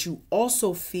 But you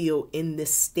also feel in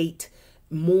this state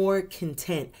more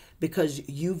content because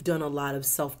you've done a lot of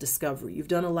self-discovery. You've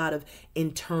done a lot of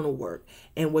internal work.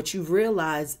 And what you've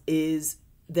realized is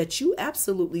that you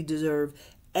absolutely deserve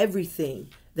everything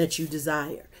that you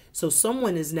desire. So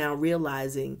someone is now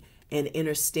realizing and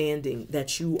understanding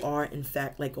that you are, in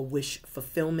fact, like a wish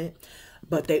fulfillment.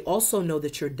 But they also know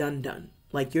that you're done.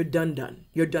 Like you're done.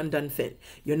 You're done fit.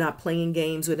 You're not playing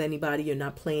games with anybody. You're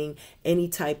not playing any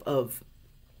type of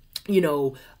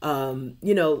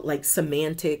like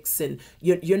semantics, and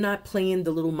you're not playing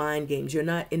the little mind games. You're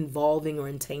not involving or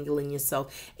entangling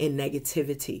yourself in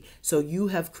negativity. So you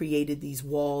have created these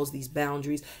walls, these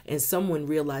boundaries, and someone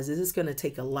realizes it's going to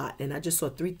take a lot. And I just saw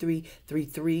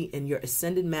 3333, and your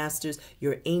ascended masters,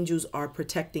 your angels are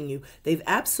protecting you. They've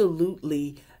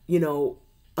absolutely,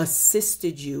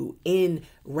 assisted you in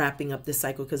wrapping up this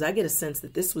cycle, because I get a sense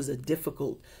that this was a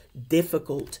difficult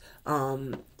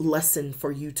lesson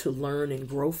for you to learn and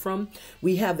grow from.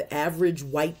 We have average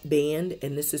white band,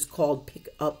 and this is called pick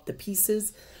up the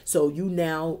pieces. So you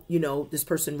now, this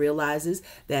person realizes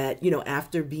that,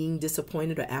 after being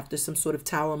disappointed or after some sort of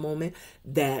tower moment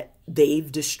that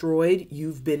they've destroyed,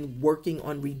 you've been working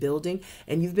on rebuilding,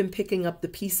 and you've been picking up the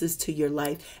pieces to your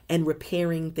life and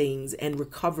repairing things and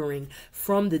recovering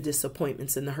from the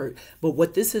disappointments and the hurt. But what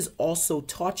what this has also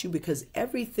taught you, because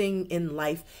everything in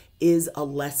life is a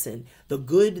lesson, the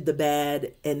good, the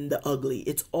bad, and the ugly.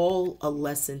 It's all a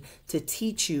lesson to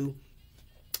teach you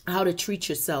how to treat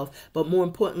yourself, but more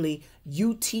importantly,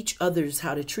 you teach others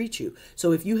how to treat you.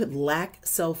 So if you lack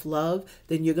self-love,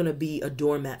 then you're going to be a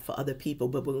doormat for other people.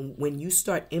 But when you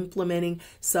start implementing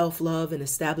self-love and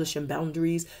establishing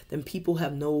boundaries, then people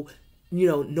have no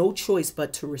choice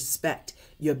but to respect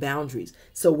your boundaries.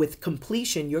 So with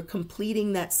completion, you're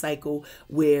completing that cycle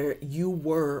where you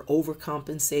were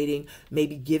overcompensating,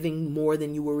 maybe giving more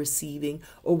than you were receiving,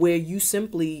 or where you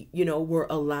simply, were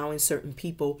allowing certain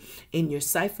people in your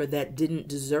cipher that didn't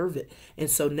deserve it. And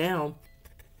so now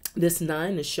this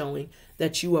 9 is showing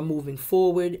that you are moving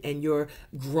forward and you're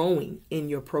growing in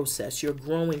your process. You're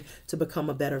growing to become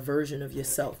a better version of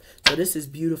yourself. So this is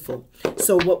beautiful.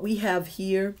 So what we have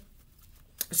here,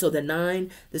 so the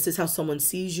 9, this is how someone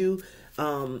sees you,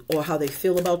 or how they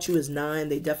feel about you, is 9.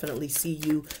 They definitely see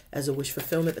you as a wish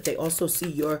fulfillment, but they also see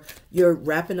you're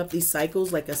wrapping up these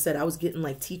cycles. Like I said, I was getting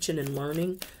like teaching and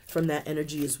learning from that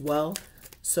energy as well.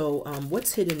 So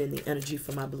what's hidden in the energy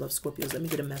for my beloved Scorpios? Let me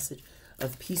get a message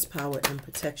of peace, power, and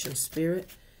protection, spirit.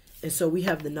 And so we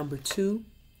have the number 2.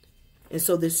 And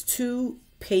so there's 2,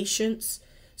 patience.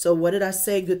 So what did I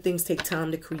say? Good things take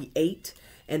time to create.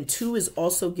 And 2 is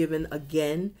also given,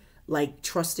 again, like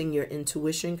trusting your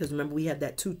intuition. Because remember, we had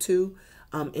that 2-2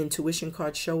 intuition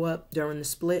card show up during the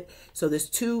split. So this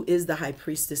 2 is the high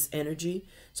priestess energy.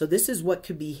 So this is what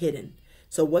could be hidden.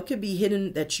 So what could be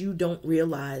hidden that you don't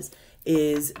realize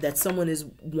is that someone is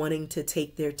wanting to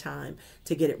take their time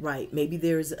to get it right. Maybe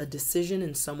there's a decision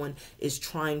and someone is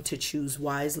trying to choose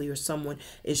wisely, or someone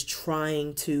is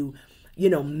trying to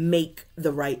make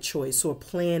the right choice, or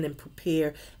plan and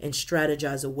prepare and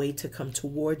strategize a way to come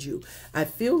toward you. I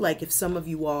feel like if some of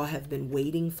you all have been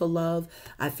waiting for love,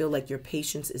 I feel like your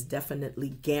patience is definitely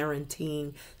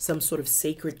guaranteeing some sort of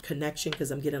sacred connection, because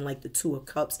I'm getting like the 2 of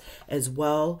Cups as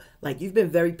well. Like you've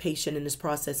been very patient in this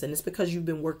process, and it's because you've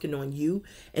been working on you.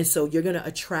 And so you're going to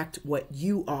attract what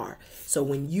you are. So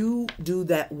when you do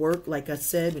that work, like I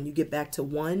said, when you get back to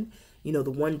 1,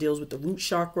 the 1 deals with the root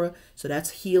chakra. So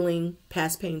that's healing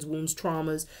past pains, wounds,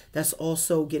 traumas. That's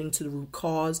also getting to the root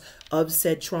cause of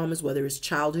said traumas, whether it's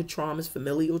childhood traumas,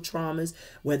 familial traumas,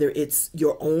 whether it's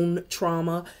your own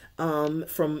trauma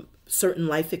from certain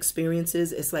life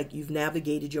experiences. It's like you've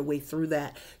navigated your way through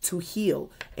that to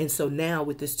heal. And so now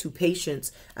with this 2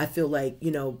 patience, I feel like,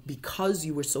 because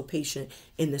you were so patient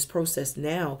in this process,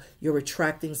 now you're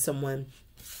attracting someone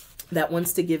that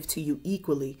wants to give to you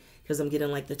equally. Because I'm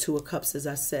getting like the 2 of Cups, as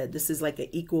I said. This is like an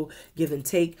equal give and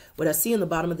take. What I see in the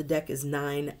bottom of the deck is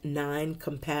 9,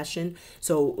 compassion.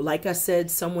 So like I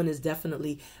said, someone is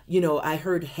definitely, I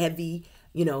heard heavy,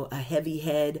 a heavy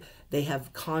head. They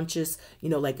have conscious,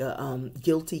 like a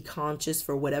guilty conscience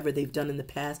for whatever they've done in the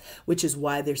past, which is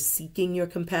why they're seeking your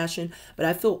compassion. But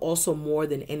I feel also more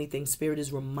than anything, Spirit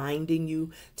is reminding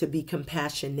you to be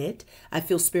compassionate. I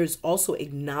feel Spirit is also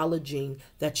acknowledging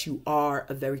that you are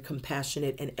a very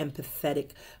compassionate and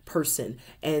empathetic person.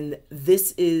 And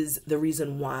this is the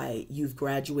reason why you've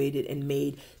graduated and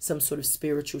made some sort of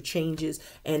spiritual changes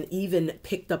and even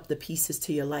picked up the pieces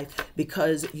to your life,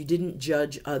 because you didn't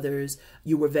judge others.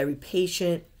 You were very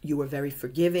patient, you were very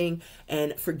forgiving,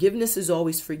 and forgiveness is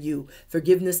always for you.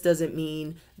 Forgiveness doesn't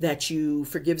mean that you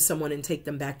forgive someone and take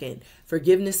them back in.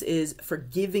 Forgiveness is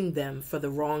forgiving them for the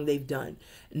wrong they've done,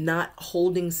 not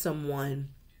holding someone,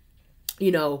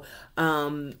 not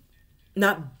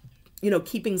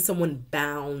keeping someone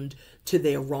bound to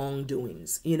their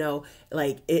wrongdoings.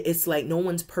 Like it's like no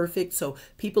one's perfect. So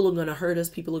people are going to hurt us.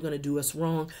 People are going to do us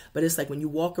wrong. But it's like when you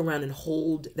walk around and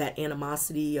hold that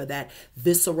animosity or that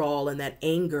visceral and that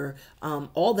anger,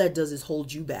 all that does is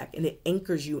hold you back, and it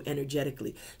anchors you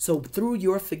energetically. So through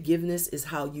your forgiveness is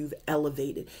how you've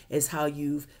elevated, is how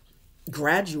you've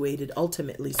graduated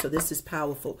ultimately. So this is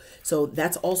powerful. So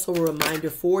that's also a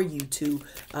reminder for you to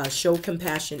show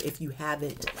compassion if you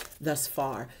haven't thus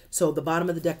far. So the bottom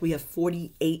of the deck, we have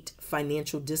 48,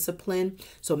 financial discipline.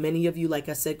 So many of you, like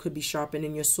I said, could be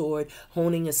sharpening your sword,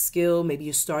 honing a skill. Maybe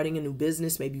you're starting a new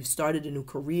business. Maybe you've started a new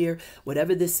career.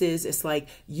 Whatever this is, it's like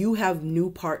you have new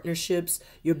partnerships.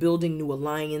 You're building new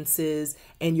alliances,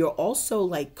 and you're also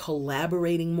like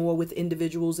collaborating more with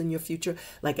individuals in your future.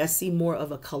 Like I see more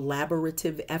of a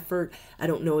collaborative effort. I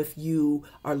don't know if you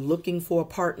are looking for a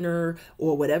partner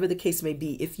or whatever the case may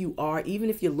be. If you are, even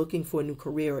if you're looking for a new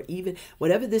career, or even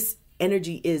whatever this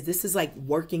energy is, this is like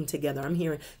working together. I'm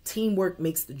hearing teamwork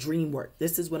makes the dream work.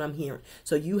 This is what I'm hearing.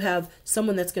 So you have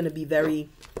someone that's going to be very,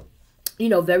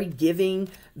 very giving,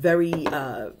 very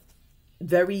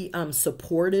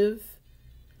supportive.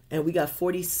 And we got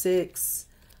 46,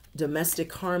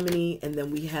 domestic harmony, and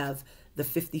then we have the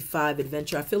 55,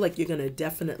 adventure. I feel like you're going to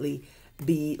definitely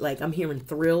be like, I'm hearing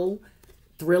thrilling.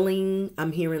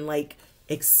 I'm hearing like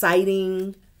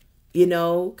exciting, you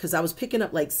know, because I was picking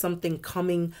up like something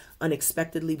coming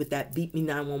unexpectedly with that beep me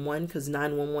 911, because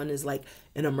 911 is like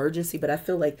an emergency. But I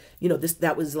feel like, you know,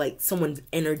 that was like someone's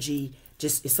energy.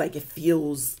 Just, it's like, it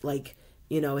feels like,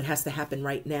 you know, it has to happen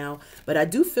right now. But I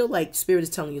do feel like Spirit is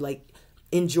telling you, like,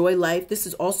 enjoy life. This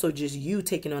is also just you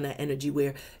taking on that energy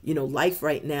where, you know, life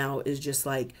right now is just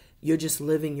like, you're just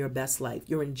living your best life.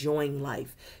 You're enjoying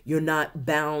life. You're not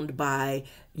bound by,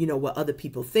 you know, what other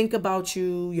people think about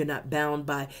you. You're not bound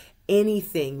by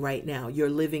anything right now. You're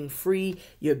living free.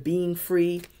 You're being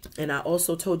free. And I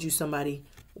also told you somebody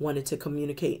wanted to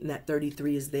communicate, and that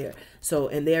 33 is there. So,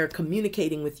 and they're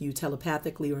communicating with you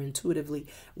telepathically or intuitively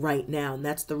right now. And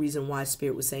that's the reason why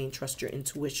Spirit was saying, trust your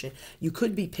intuition. You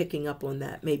could be picking up on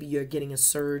that. Maybe you're getting a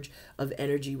surge of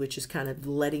energy, which is kind of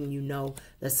letting you know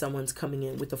that someone's coming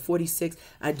in. With the 46,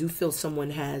 I do feel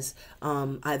someone has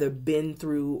either been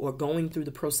through or going through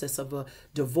the process of a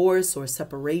divorce or a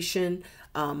separation.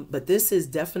 But this is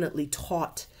definitely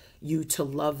taught you to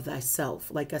love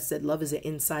thyself. Like I said, love is an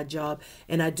inside job.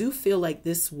 And I do feel like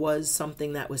this was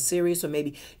something that was serious, or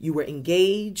maybe you were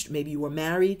engaged, maybe you were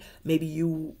married, maybe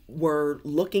you were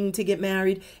looking to get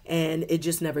married, and it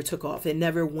just never took off. It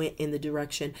never went in the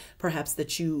direction perhaps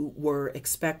that you were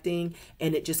expecting,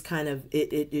 and it just kind of,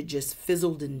 it just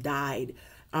fizzled and died.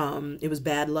 It was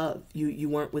bad love. You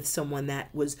weren't with someone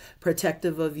that was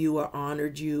protective of you or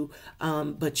honored you,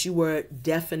 but you were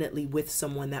definitely with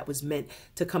someone that was meant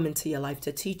to come into your life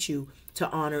to teach you to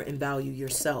honor and value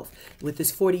yourself. With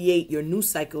this 48, your new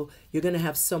cycle, you're going to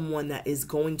have someone that is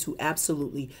going to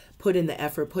absolutely put in the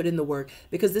effort, put in the work,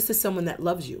 because this is someone that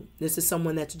loves you. This is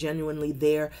someone that's genuinely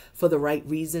there for the right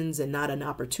reasons and not an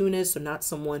opportunist, or not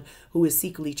someone who is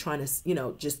secretly trying to, you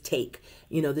know, just take.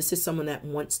 You know, this is someone that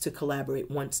wants to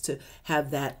collaborate, wants to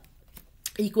have that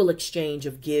equal exchange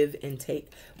of give and take.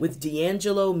 With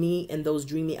D'Angelo, me and those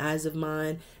dreamy eyes of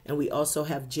mine, and we also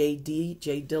have J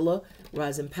Dilla,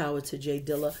 rising power to J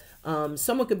Dilla.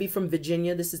 Someone could be from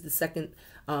Virginia. This is the second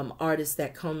artist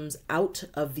that comes out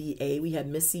of VA. We had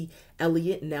Missy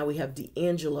Elliott, and now we have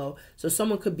D'Angelo. So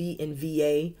someone could be in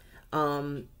VA.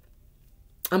 I'm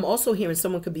also hearing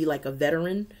someone could be like a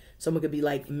veteran. Someone could be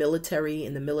like military,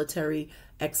 in the military,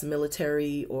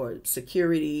 ex-military, or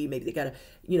security. Maybe they got a,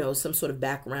 you know, some sort of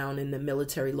background in the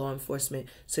military, law enforcement,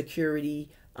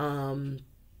 security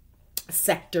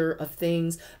sector of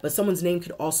things. But someone's name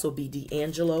could also be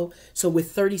D'Angelo. So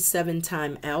with 37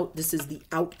 time out, this is the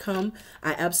outcome.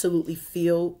 I absolutely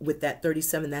feel with that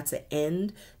 37, that's an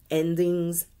end.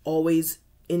 Endings always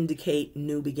indicate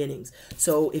new beginnings.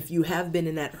 So if you have been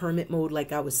in that hermit mode,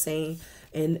 like I was saying,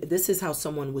 and this is how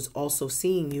someone was also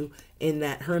seeing you, in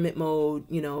that hermit mode,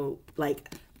 you know, like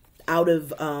out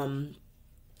of,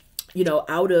 you know,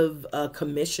 out of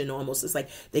commission almost. It's like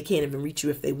they can't even reach you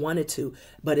if they wanted to.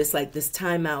 But it's like this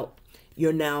timeout,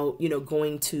 you're now, you know,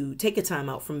 going to take a time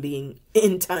out from being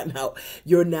in timeout.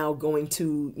 You're now going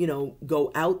to, you know,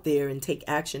 go out there and take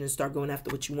action and start going after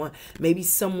what you want. Maybe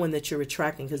someone that you're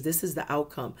attracting, because this is the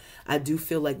outcome. I do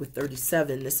feel like with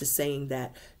 37, this is saying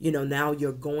that, you know, now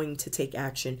you're going to take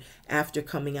action after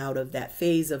coming out of that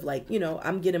phase of like, you know,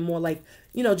 I'm getting more like,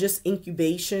 you know, just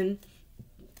incubation.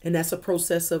 And that's a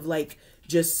process of like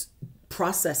just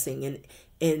processing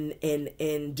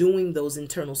and doing those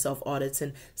internal self audits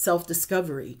and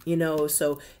self-discovery, you know.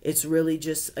 So it's really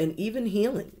just, and even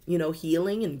healing, you know,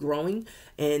 healing and growing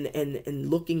and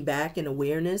looking back in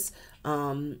awareness.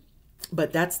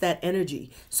 But that's that energy.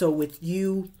 So with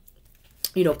you,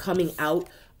 you know, coming out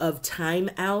of time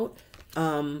out,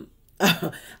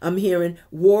 I'm hearing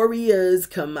warriors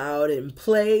come out and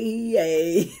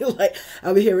play. Like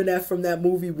I'm hearing that from that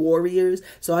movie Warriors.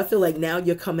 So I feel like now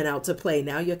you're coming out to play.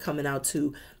 Now you're coming out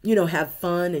to, you know, have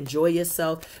fun, enjoy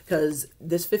yourself. Because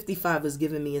this 55 is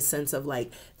giving me a sense of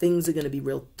like things are going to be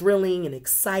real thrilling and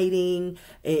exciting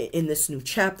in this new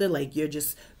chapter. Like you're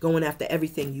just going after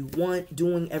everything you want,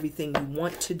 doing everything you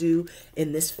want to do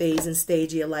in this phase and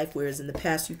stage of your life. Whereas in the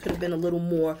past, you could have been a little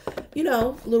more, you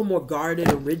know, a little more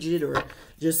guarded or rigid, or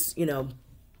just, you know,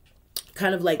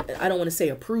 kind of like, I don't want to say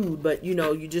a prude, but, you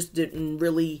know, you just didn't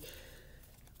really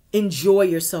enjoy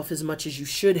yourself as much as you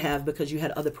should have because you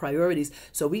had other priorities.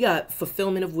 So we got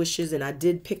fulfillment of wishes, and I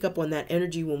did pick up on that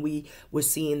energy when we were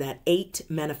seeing that 8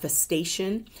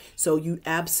 manifestation. So you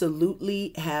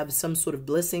absolutely have some sort of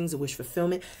blessings, a wish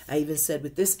fulfillment. I even said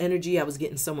with this energy, I was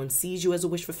getting someone sees you as a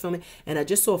wish fulfillment, and I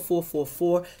just saw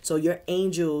 444. So your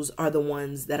angels are the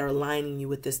ones that are aligning you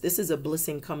with this. This is a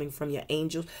blessing coming from your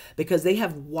angels because they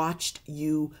have watched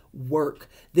you work.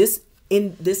 This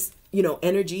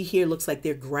energy here looks like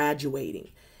they're graduating,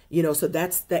 so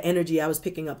that's the energy I was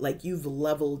picking up. Like you've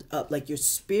leveled up, like you're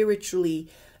spiritually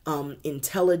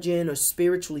intelligent or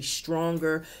spiritually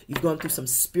stronger. You've gone through some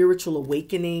spiritual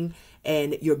awakening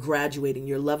and you're graduating,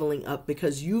 you're leveling up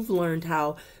because you've learned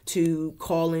how to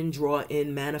call in, draw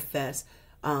in, manifest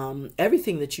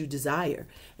everything that you desire.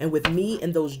 And with me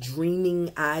and those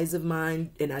dreaming eyes of mine,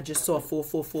 and I just saw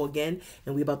 444 again,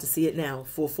 and we're about to see it now,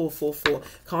 4444,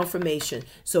 confirmation.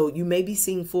 So you may be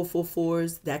seeing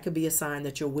 444s. That could be a sign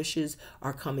that your wishes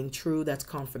are coming true. That's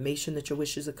confirmation that your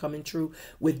wishes are coming true.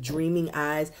 With dreaming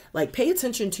eyes, like pay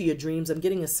attention to your dreams. I'm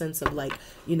getting a sense of like,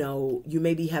 you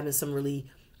may be having some really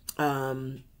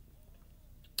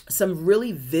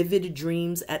vivid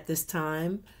dreams at this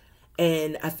time.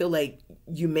 And I feel like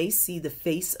you may see the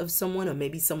face of someone, or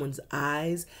maybe someone's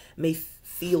eyes may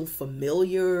feel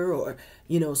familiar, or,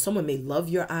 someone may love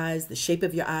your eyes, the shape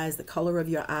of your eyes, the color of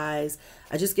your eyes.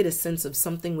 I just get a sense of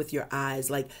something with your eyes,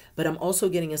 but I'm also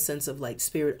getting a sense of like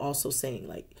spirit also saying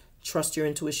like, trust your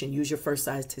intuition, use your first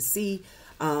eyes to see,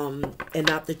 and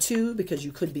not the two, because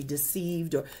you could be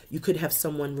deceived, or you could have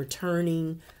someone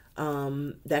returning.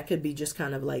 That could be just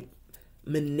kind of like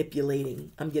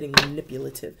manipulating. I'm getting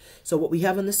manipulative. So what we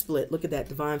have on the split, look at that,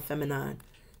 divine feminine,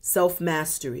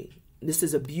 self-mastery. This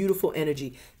is a beautiful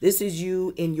energy. This is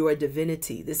you in your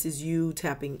divinity. This is you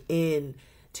tapping in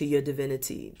to your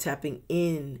divinity, tapping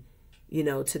in,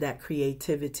 to that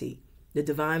creativity. The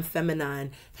divine feminine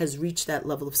has reached that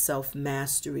level of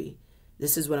self-mastery.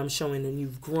 This is what I'm showing. And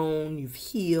you've grown, you've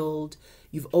healed,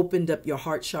 you've opened up your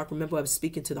heart chakra. Remember, I was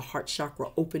speaking to the heart chakra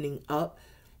opening up.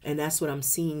 And that's what I'm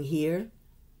seeing here.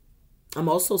 I'm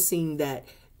also seeing that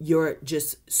you're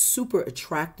just super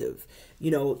attractive.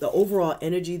 The overall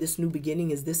energy, this new beginning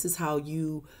this is how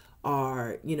you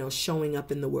are, showing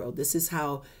up in the world. This is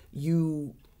how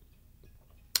you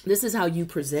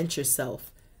present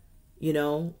yourself.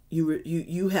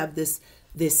 You have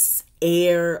this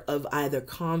air of either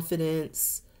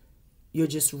confidence. You're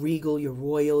just regal, you're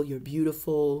royal, you're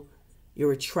beautiful,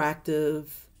 you're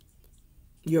attractive.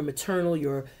 You're maternal,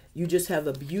 you just have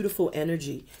a beautiful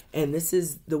energy, and this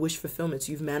is the wish fulfillment.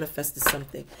 So you've manifested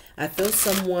something. I feel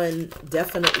someone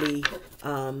definitely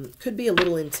could be a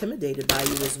little intimidated by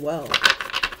you as well,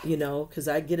 because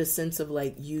I get a sense of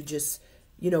like you just,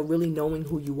 really knowing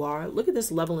who you are. Look at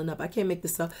this leveling up. I can't make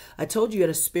this up. I told you had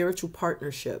a spiritual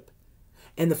partnership.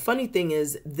 And the funny thing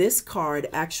is this card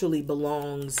actually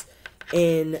belongs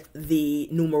in the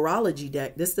numerology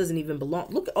deck. This doesn't even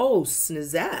belong. Look, oh,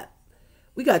 snazap.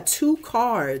 We got 2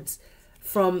 cards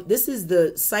from, this is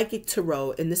the Psychic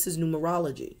Tarot, and this is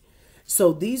numerology.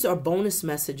 So these are bonus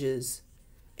messages,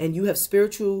 and you have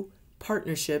spiritual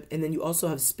partnership, and then you also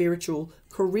have spiritual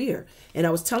career. And I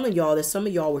was telling y'all that some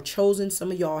of y'all were chosen,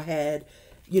 some of y'all had,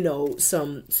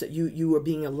 you were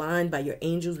being aligned by your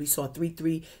angels. We saw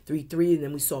 3333, and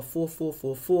then we saw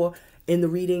 4444 in the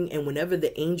reading. And whenever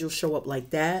the angels show up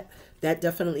like that, that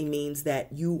definitely means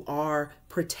that you are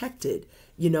protected.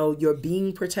 You're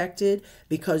being protected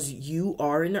because you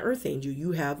are an earth angel.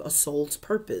 You have a soul's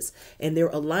purpose, and they're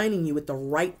aligning you with the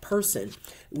right person.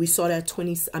 We saw that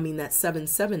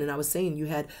 7-7, and I was saying you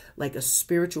had like a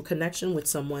spiritual connection with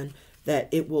someone that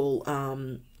it will,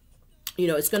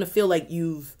 it's going to feel like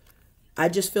I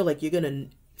just feel like you're going to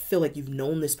feel like you've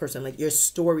known this person. Like your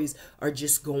stories are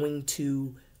just going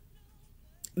to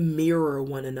mirror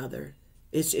one another.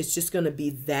 It's just going to be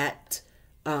that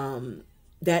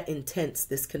intense,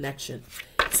 this connection.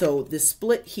 So the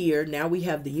split here, now we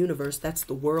have the universe. That's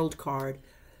the world card.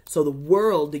 So the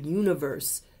world, the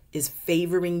universe is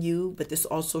favoring you, but this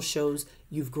also shows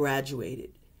you've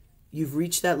graduated. You've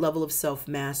reached that level of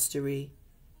self-mastery,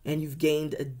 and you've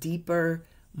gained a deeper,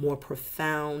 more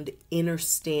profound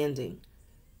understanding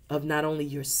of not only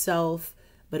yourself,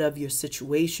 but of your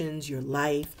situations, your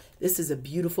life. This is a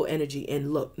beautiful energy.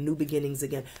 And look, new beginnings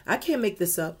again. I can't make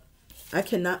this up. I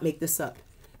cannot make this up.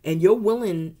 And you're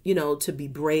willing, to be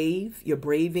brave. You're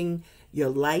braving your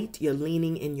light. You're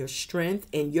leaning in your strength.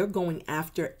 And you're going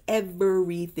after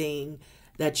everything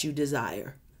that you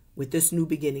desire. With this new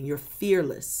beginning, you're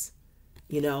fearless.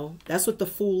 That's what the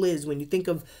Fool is. When you think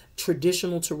of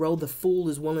traditional tarot, the Fool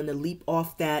is willing to leap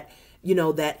off that,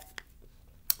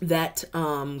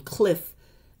 cliff,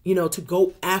 you know, to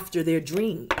go after their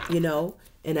dream, you know,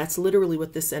 and that's literally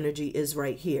what this energy is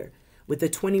right here. With the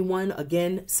 21,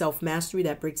 again, self-mastery,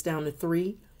 that breaks down to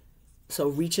 3. So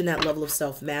reaching that level of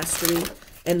self-mastery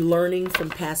and learning from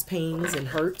past pains and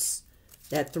hurts.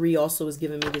 That 3 also is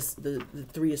giving me this, the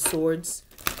 3 of Swords.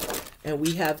 And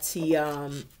we have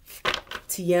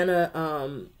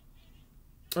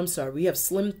we have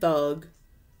Slim Thug.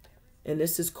 And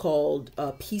this is called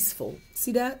Peaceful.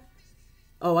 See that?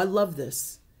 Oh, I love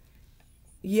this.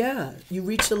 Yeah, you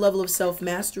reach the level of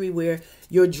self-mastery where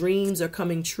your dreams are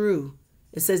coming true.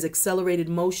 It says accelerated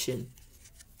motion.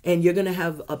 And you're going to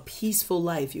have a peaceful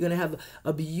life. You're going to have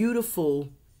a beautiful,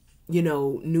 you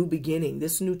know, new beginning.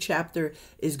 This new chapter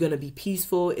is going to be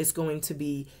peaceful. It's going to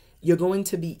be, you're going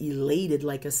to be elated,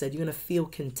 like I said. You're going to feel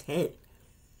content.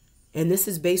 And this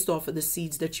is based off of the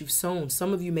seeds that you've sown.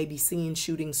 Some of you may be seeing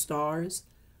shooting stars.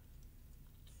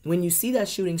 When you see that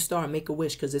shooting star, make a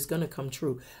wish because it's going to come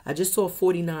true. I just saw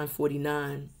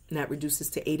 4949, and that reduces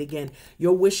to 8 again.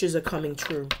 Your wishes are coming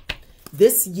true.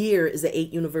 This year is an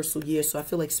 8 universal year, so I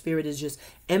feel like Spirit is just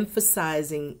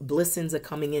emphasizing blessings are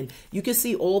coming in. You can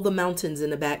see all the mountains in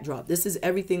the backdrop. This is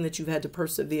everything that you've had to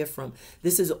persevere from.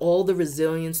 This is all the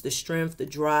resilience, the strength, the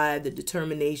drive, the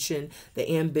determination, the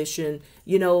ambition,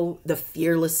 you know, the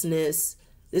fearlessness.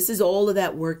 This is all of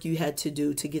that work you had to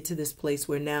do to get to this place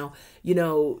where now, you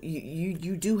know,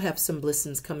 you do have some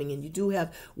blessings coming in. You do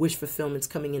have wish fulfillments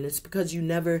coming in. It's because you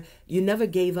never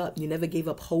gave up. You never gave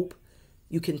up hope.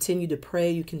 You continue to pray.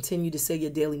 You continue to say your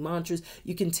daily mantras.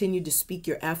 You continue to speak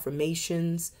your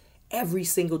affirmations every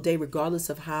single day, regardless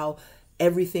of how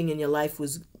everything in your life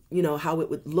was, you know, how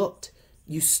it looked.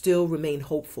 You still remain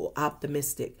hopeful,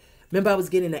 optimistic. Remember, I was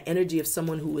getting the energy of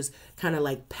someone who was kind of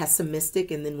like pessimistic.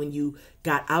 And then when you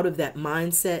got out of that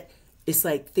mindset, it's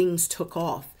like things took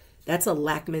off. That's a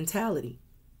lack mentality.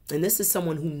 And this is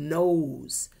someone who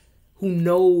knows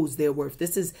their worth.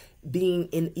 This is being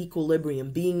in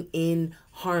equilibrium, being in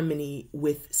harmony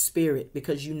with spirit,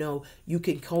 because you know you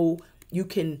can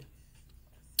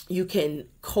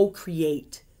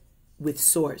co-create with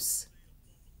source,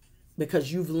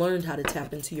 because you've learned how to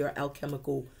tap into your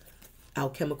alchemical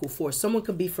force. Someone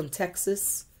could be from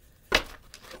Texas.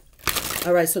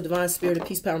 All right, so divine spirit of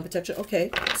peace, power, and protection.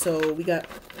 Okay, so we got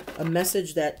a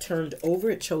message that turned over.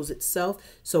 It chose itself.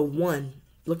 So 1,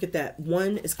 look at that.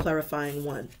 1 is clarifying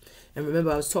 1. And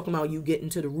remember, I was talking about you getting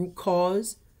to the root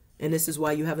cause, and this is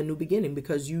why you have a new beginning,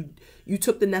 because you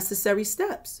took the necessary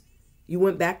steps. You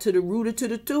went back to the rooter, to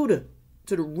the tutor,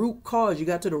 to the root cause. You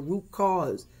got to the root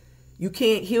cause. You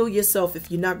can't heal yourself if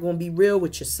you're not going to be real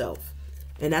with yourself.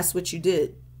 And that's what you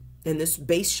did. And this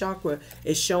base chakra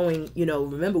is showing, you know,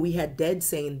 remember we had Dead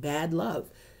saying bad love,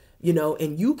 you know,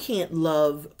 and you can't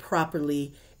love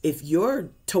properly if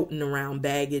you're toting around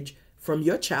baggage from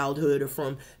your childhood or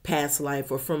from past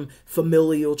life or from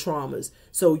familial traumas.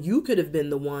 So you could have been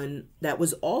the one that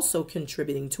was also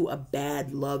contributing to a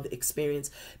bad love experience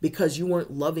because you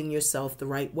weren't loving yourself the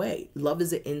right way. Love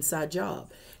is an inside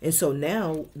job. And so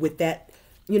now with that,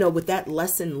 you know, with that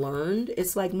lesson learned,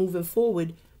 it's like moving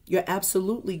forward, you're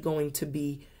absolutely going to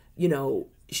be, you know,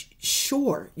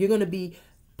 sure, you're going to be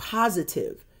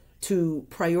positive to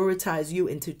prioritize you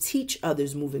and to teach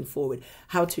others moving forward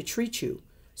how to treat you.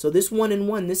 So this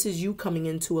 1-in-1, this is you coming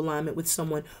into alignment with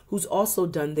someone who's also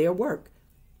done their work.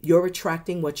 You're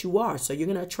attracting what you are. So you're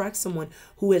going to attract someone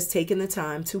who has taken the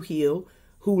time to heal,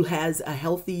 who has a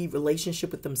healthy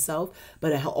relationship with themselves,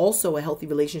 but also a healthy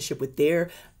relationship with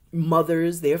their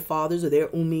mothers, their fathers, or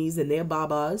their ummis and their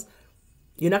babas.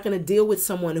 You're not going to deal with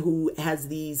someone who has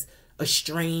these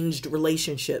estranged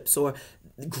relationships or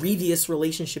grievous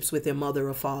relationships with their mother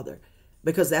or father,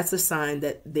 because that's a sign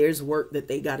that there's work that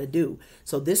they got to do.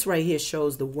 So this right here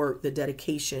shows the work, the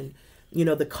dedication, you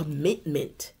know, the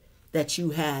commitment that you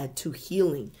had to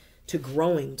healing, to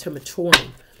growing, to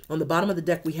maturing. On the bottom of the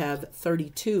deck, we have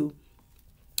 32,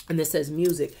 and this says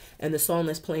music. And the song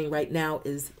that's playing right now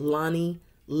is Lonnie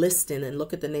Liston, and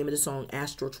look at the name of the song,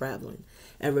 Astral Traveling.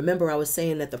 And remember, I was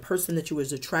saying that the person that you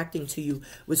was attracting to you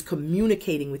was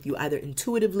communicating with you either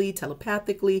intuitively,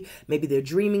 telepathically, maybe they're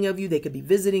dreaming of you, they could be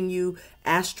visiting you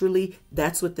astrally.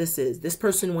 That's what this is. This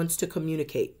person wants to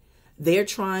communicate. They're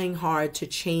trying hard to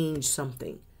change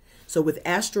something. So with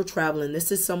astral traveling,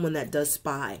 this is someone that does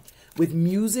spy. With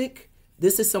music,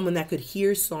 this is someone that could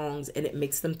hear songs and it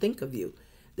makes them think of you.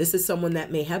 This is someone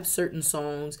that may have certain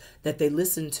songs that they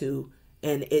listen to,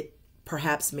 and it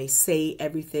perhaps may say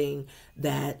everything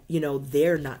that, you know,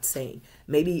 they're not saying.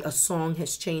 Maybe a song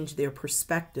has changed their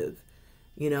perspective.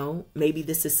 You know, maybe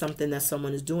this is something that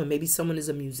someone is doing. Maybe someone is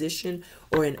a musician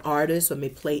or an artist or may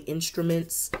play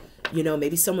instruments. You know,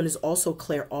 maybe someone is also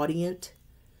clairaudient,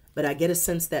 but I get a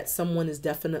sense that someone is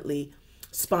definitely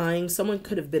spying. Someone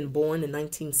could have been born in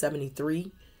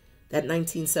 1973. That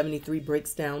 1973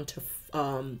 breaks down to,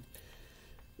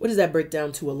 what does that break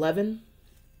down to, 11?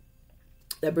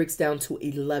 That breaks down to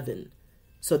 11.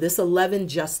 So this 11,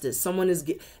 justice. Someone is,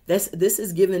 this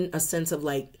is given a sense of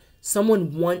like,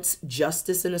 someone wants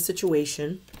justice in a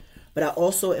situation, but I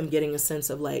also am getting a sense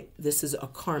of like, this is a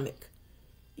karmic,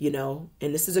 you know,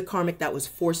 and this is a karmic that was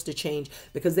forced to change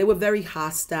because they were very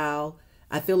hostile.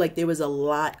 I feel like there was a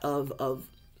lot of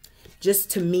just,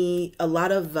 to me, a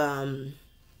lot of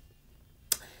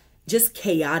just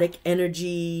chaotic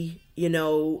energy, you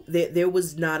know. There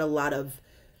was not a lot of,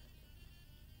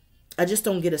 I just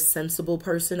don't get a sensible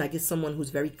person. I get someone who's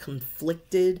very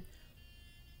conflicted.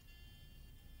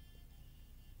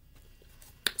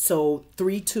 So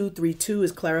 3232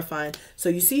 is clarifying. So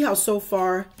you see how so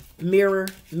far, mirror,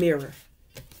 mirror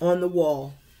on the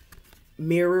wall,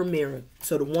 mirror, mirror.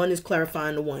 So the 1 is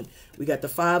clarifying the 1. We got the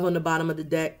 5 on the bottom of the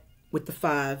deck with the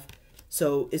 5.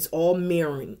 So it's all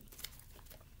mirroring.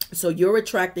 So you're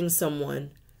attracting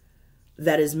someone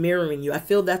that is mirroring you. I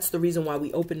feel that's the reason why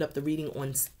we opened up the reading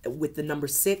on with the number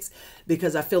 6,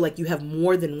 because I feel like you have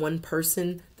more than one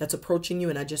person that's approaching you.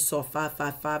 And I just saw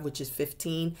 555, which is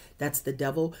 15. That's the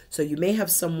devil. So you may have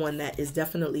someone that is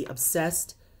definitely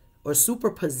obsessed or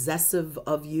super possessive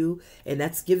of you. And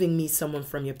that's giving me someone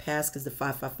from your past, because the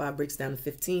 555 breaks down to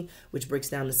 15, which breaks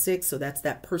down to 6. So that's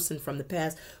that person from the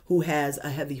past who has a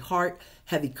heavy heart,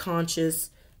 heavy conscience,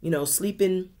 you know,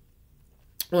 sleeping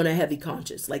on a heavy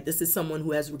conscience. Like, this is someone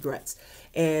who has regrets.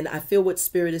 And I feel what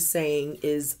Spirit is saying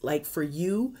is, like, for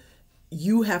you,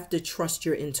 you have to trust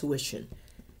your intuition.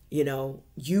 You know,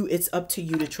 it's up to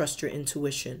you to trust your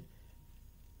intuition.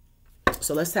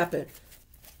 So let's tap it.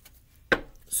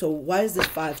 So why is this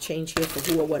 5 change here for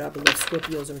who or what I believe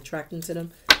Scorpios are attracting to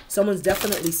them? Someone's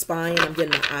definitely spying. I'm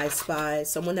getting an I spy.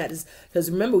 Someone that is, because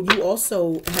remember, you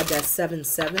also had that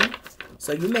 7-7.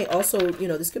 So you may also, you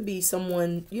know, this could be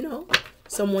someone, you know,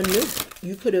 someone new.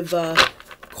 You could have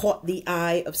caught the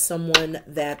eye of someone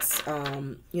that's,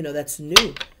 you know, that's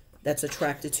new, that's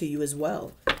attracted to you as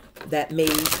well. That may,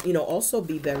 you know, also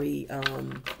be very,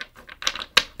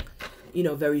 you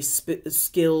know, very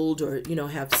skilled, or, you know,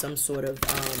 have some sort of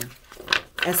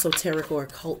esoteric or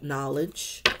occult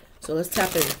knowledge. So let's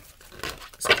tap in.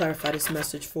 Let's clarify this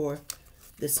message for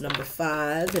this number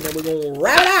 5. And then we're going to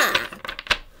wrap it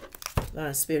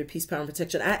up. Spirit of peace, power, and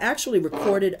protection. I actually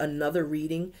recorded another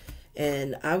reading,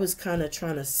 and I was kind of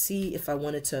trying to see if I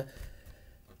wanted to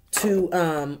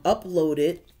upload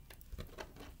it.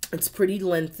 It's pretty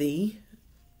lengthy,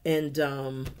 and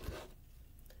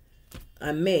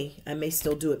I may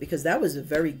still do it, because that was a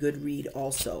very good read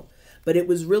also. But it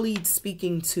was really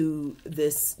speaking to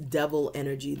this devil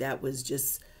energy that was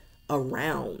just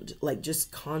around, like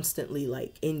just constantly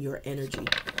like in your energy.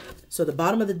 So the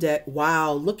bottom of the deck,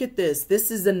 wow, look at this.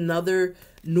 This is another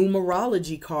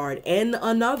numerology card, and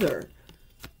another.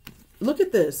 Look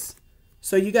at this.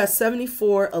 So you got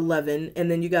 74, 11,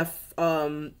 and then you got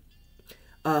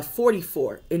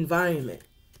 44, environment.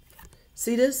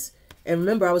 See this? And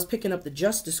remember, I was picking up the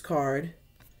justice card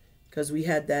because we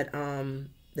had that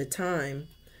the time.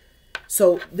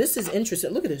 So this is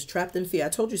interesting. Look at this, trapped in fear. I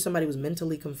told you somebody was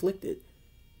mentally conflicted.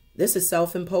 This is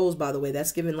self-imposed, by the way.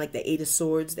 That's given like the 8 of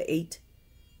swords, the 8.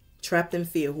 Trapped in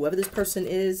fear. Whoever this person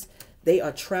is, they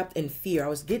are trapped in fear. I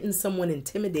was getting someone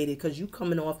intimidated because you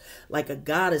coming off like a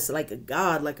goddess, like a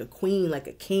god, like a queen, like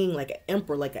a king, like an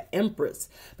emperor, like an empress.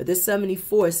 But this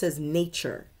 74 says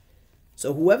nature.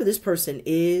 So whoever this person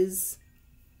is,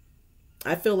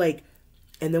 I feel like,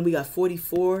 and then we got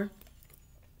 44.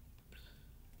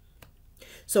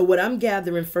 So what I'm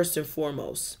gathering first and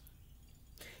foremost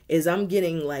is I'm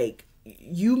getting like,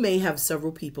 you may have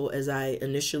several people, as I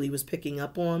initially was picking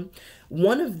up on.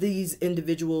 One of these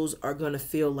individuals are going to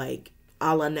feel like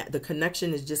the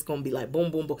connection is just going to be like boom,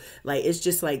 boom, boom. Like, it's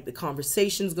just like the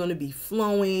conversation's going to be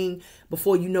flowing.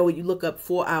 Before you know it, you look up,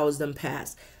 4 hours done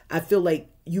pass. I feel like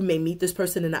you may meet this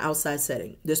person in an outside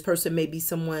setting. This person may be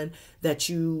someone that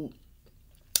you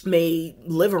may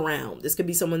live around. This could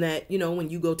be someone that, you know,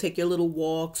 when you go take your little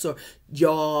walks or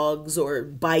jogs or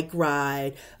bike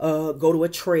ride, go to a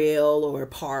trail or a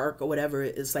park or whatever,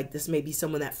 it's like this may be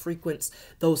someone that frequents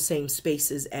those same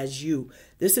spaces as you.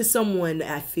 This is someone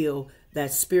I feel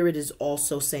that Spirit is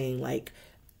also saying, like,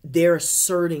 they're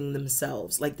asserting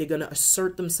themselves. Like, they're going to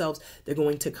assert themselves. They're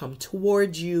going to come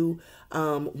towards you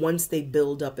once they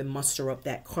build up and muster up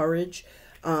that courage.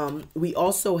 We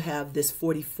also have this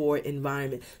 44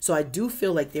 environment. So I do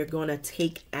feel like they're going to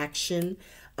take action.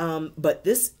 But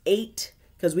this 8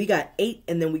 because we got 8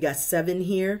 and then we got 7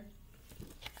 here.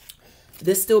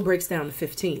 This still breaks down to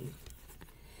 15.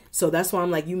 So that's why I'm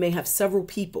like, you may have several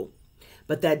people,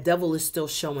 but that devil is still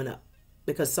showing up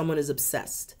because someone is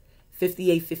obsessed.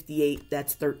 58, 58,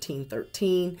 that's 13,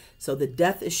 13. So the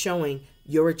death is showing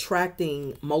you're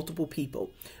attracting multiple people,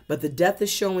 but the death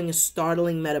is showing a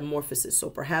startling metamorphosis.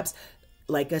 So perhaps,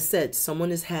 like I said,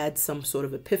 someone has had some sort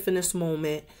of epiphanous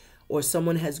moment, or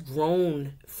someone has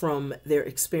grown from their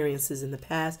experiences in the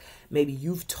past. Maybe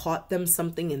you've taught them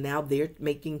something and now they're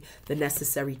making the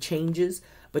necessary changes,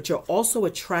 but you're also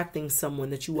attracting someone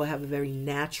that you will have a very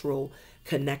natural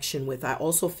connection with. I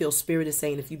also feel Spirit is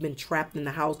saying if you've been trapped in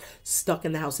the house, stuck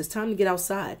in the house, it's time to get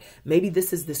outside. Maybe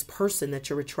this is this person that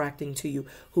you're attracting to you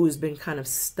who has been kind of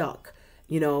stuck.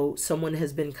 You know, someone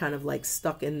has been kind of like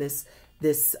stuck in this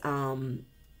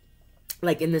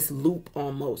like in this loop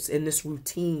almost, in this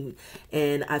routine.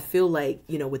 And I feel like,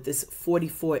 you know, with this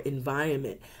 44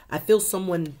 environment, I feel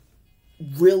someone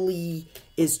really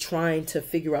is trying to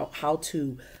figure out how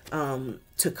to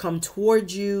come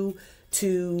towards you,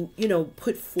 to, you know,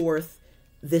 put forth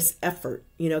this effort,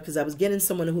 you know, because I was getting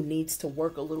someone who needs to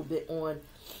work a little bit on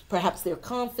perhaps their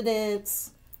confidence.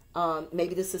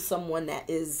 Maybe this is someone that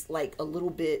is like a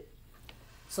little bit,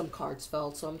 some cards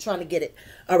fell, so I'm trying to get it.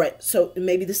 All right, so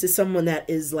maybe this is someone that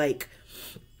is like,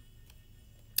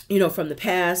 you know, from the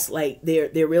past, like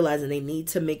they're realizing they need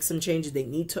to make some changes. They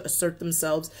need to assert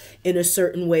themselves in a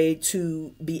certain way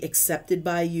to be accepted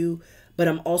by you. But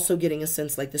I'm also getting a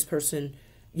sense like this person,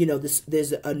 you know,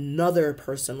 there's another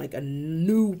person, like a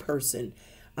new person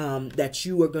that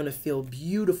you are going to feel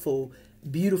beautiful,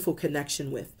 beautiful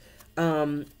connection with.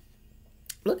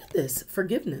 Look at this,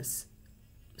 forgiveness.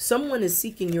 Someone is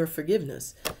seeking your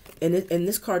forgiveness. And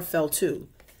this card fell too.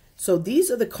 So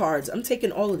these are the cards. I'm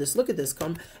taking all of this. Look at this.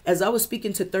 As I was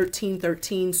speaking to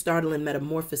 1313, startling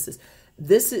metamorphosis.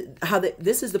 This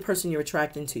is the person you're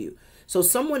attracting to you. So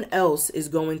someone else is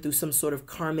going through some sort of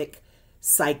karmic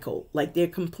cycle. Like they're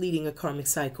completing a karmic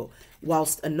cycle.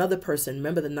 Whilst another person,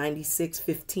 remember the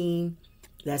 9615,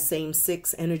 that same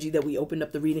 6 energy that we opened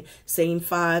up the reading, same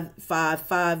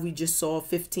 5 we just saw,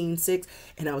 15-6,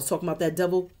 and I was talking about that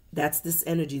devil. That's this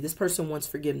energy. This person wants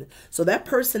forgiveness. So that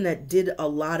person that did a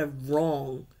lot of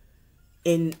wrong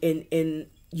in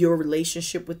your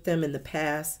relationship with them in the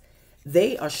past,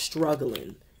 they are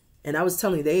struggling. And I was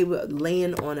telling you, they were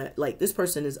laying on a, like this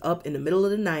person is up in the middle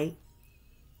of the night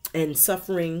and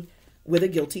suffering with a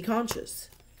guilty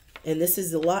conscience. And this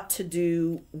is a lot to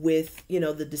do with, you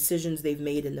know, the decisions they've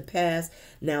made in the past.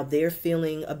 Now they're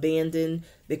feeling abandoned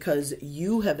because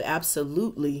you have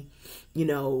absolutely, you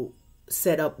know,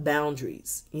 set up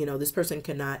boundaries. You know, this person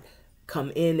cannot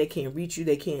come in. They can't reach you.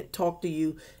 They can't talk to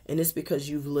you. And it's because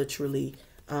you've literally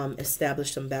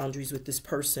established some boundaries with this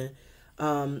person.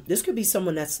 This could be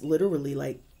someone that's literally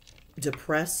like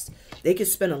depressed. They could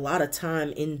spend a lot of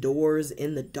time indoors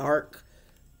in the dark.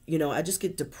 You know, I just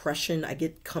get depression. I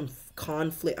get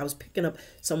conflict. I was picking up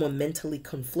someone mentally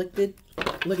conflicted.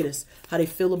 Look at this. How they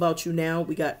feel about you now.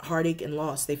 We got heartache and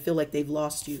loss. They feel like they've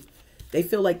lost you. They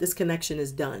feel like this connection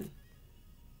is done.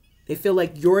 They feel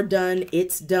like you're done.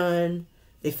 It's done.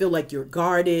 They feel like you're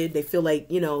guarded. They feel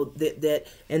like, you know, that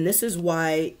and this is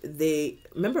why they,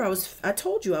 remember I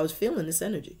told you I was feeling this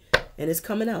energy and it's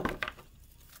coming out.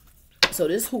 So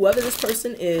this, whoever this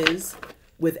person is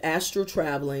with astral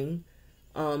traveling,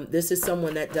 this is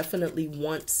someone that definitely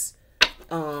wants,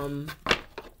 you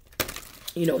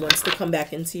know, wants to come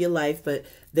back into your life, but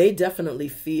they definitely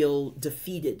feel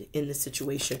defeated in this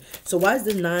situation. So why is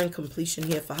the 9 completion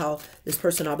here for how this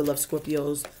person, our beloved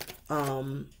Scorpios,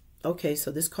 okay,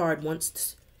 so this card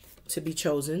wants to be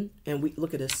chosen, and we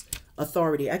look at this,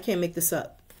 authority. I can't make this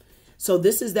up. So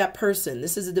this is that person.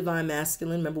 This is a divine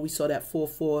masculine. Remember we saw that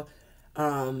 4-4,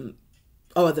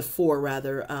 or the 4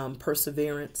 rather,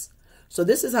 perseverance. So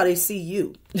this is how they see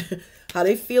you. How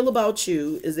they feel about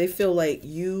you is they feel like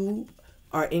you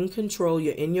are in control.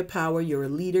 You're in your power. You're a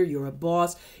leader. You're a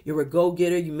boss. You're a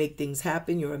go-getter. You make things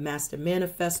happen. You're a master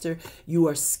manifester. You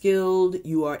are skilled.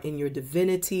 You are in your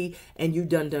divinity. And you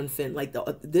done fin. Like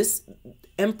this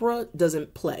emperor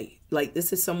doesn't play. Like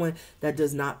this is someone that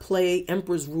does not play.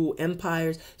 Emperors rule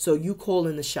empires. So you call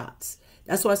in the shots.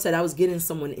 That's why I said I was getting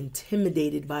someone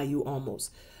intimidated by you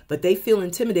almost. But they feel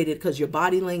intimidated because your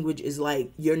body language is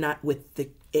like you're not with the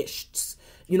ishts.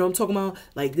 You know what I'm talking about?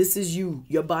 Like this is you.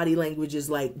 Your body language is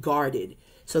like guarded.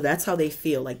 So that's how they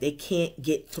feel. Like they can't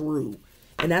get through.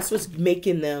 And that's what's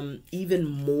making them even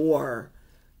more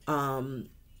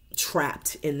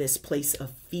trapped in this place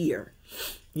of fear.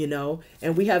 You know?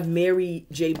 And we have Mary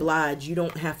J. Blige. You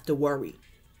don't have to worry.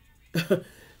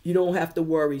 You don't have to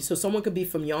worry. So someone could be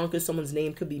from Yonkers. Someone's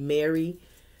name could be Mary.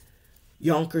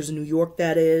 Yonkers, New York,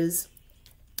 that is.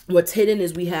 What's hidden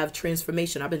is we have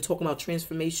transformation. I've been talking about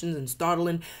transformations and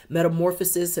startling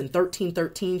metamorphosis, and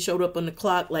 1313 showed up on the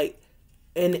clock. Like,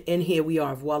 and here we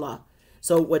are. Voila.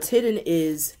 So what's hidden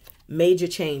is major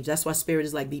change. That's why Spirit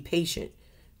is like, be patient.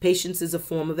 Patience is a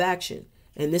form of action.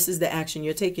 And this is the action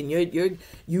you're taking.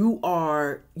 You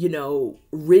are, you know,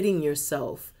 ridding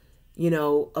yourself, you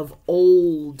know, of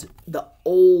the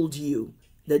old you.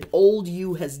 The old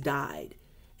you has died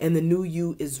and the new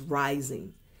you is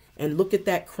rising. And look at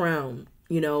that crown,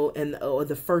 you know, and or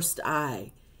the first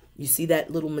eye. You see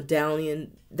that little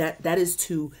medallion? That is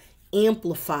to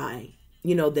amplify,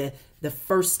 you know, the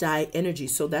first eye energy.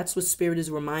 So that's what Spirit is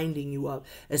reminding you of,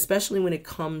 especially when it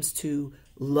comes to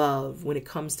love, when it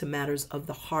comes to matters of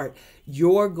the heart.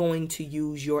 You're going to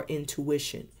use your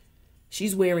intuition.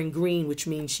 She's wearing green, which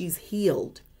means she's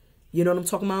healed. You know what I'm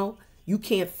talking about? You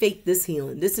can't fake this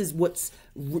healing. This is what's,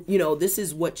 you know, this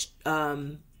is what,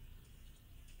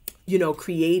 you know,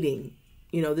 creating,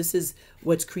 you know, this is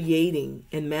what's creating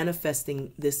and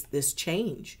manifesting this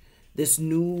change, this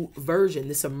new version,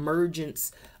 this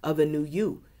emergence of a new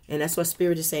you. And that's why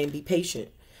Spirit is saying, be patient.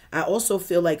 I also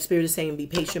feel like Spirit is saying be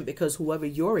patient because whoever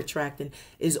you're attracting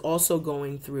is also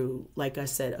going through, like I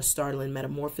said, a startling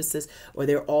metamorphosis, or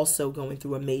they're also going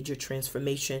through a major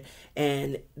transformation,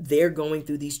 and they're going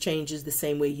through these changes the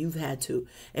same way you've had to.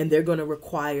 And they're going to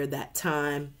require that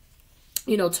time,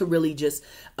 you know, to really just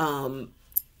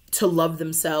to love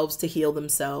themselves, to heal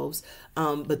themselves.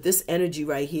 But this energy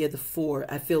right here, the 4,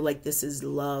 I feel like this is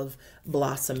love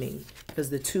blossoming, because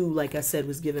the 2, like I said,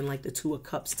 was given like the 2 of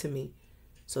Cups to me.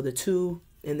 So the 2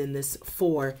 and then this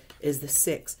 4 is the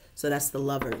 6. So that's the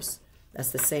Lovers.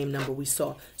 That's the same number we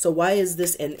saw. So why is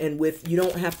this? And with you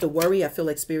don't have to worry, I feel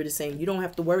like Spirit is saying you don't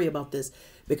have to worry about this,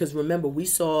 because remember, we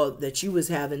saw that you was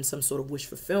having some sort of wish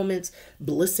fulfillments,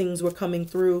 blessings were coming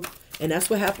through, and that's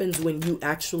what happens when you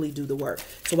actually do the work.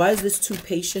 So why is this 2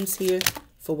 Patience here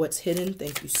for what's hidden?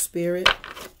 Thank you, Spirit.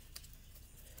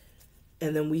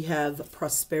 And then we have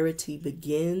prosperity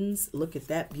begins. Look at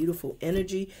that beautiful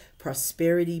energy.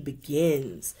 Prosperity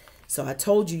begins. So I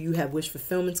told you, you have wish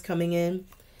fulfillments coming in.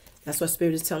 That's why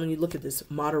Spirit is telling you, look at this,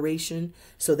 moderation.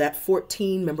 So that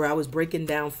 14, remember I was breaking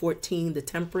down 14, the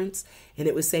temperance, and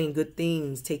it was saying good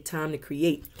things, take time to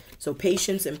create. So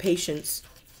patience and patience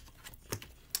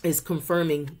is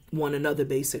confirming one another,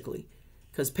 basically.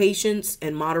 Because patience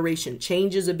and moderation,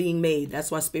 changes are being made.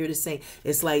 That's why Spirit is saying,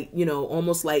 it's like, you know,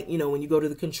 almost like, you know, when you go to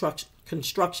the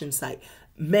construction site,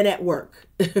 men at work.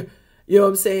 You know what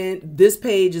I'm saying? This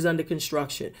page is under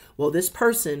construction. Well, this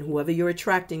person, whoever you're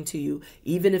attracting to you,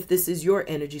 even if this is your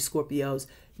energy, Scorpios,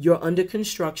 you're under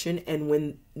construction. And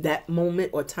when that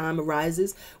moment or time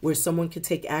arises where someone can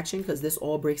take action, because this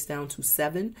all breaks down to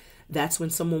 7, that's when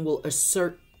someone will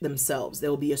assert themselves.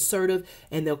 They'll be assertive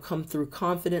and they'll come through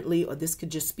confidently, or this could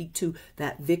just speak to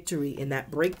that victory and that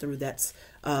breakthrough that's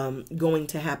going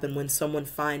to happen when someone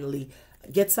finally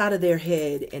gets out of their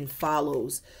head and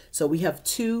follows. So we have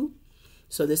 2.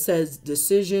 So this says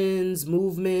decisions,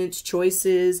 movements,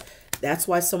 choices. That's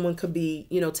why someone could be,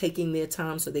 you know, taking their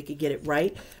time so they could get it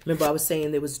right. Remember, I was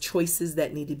saying there was choices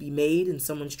that need to be made and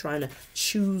someone's trying to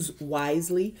choose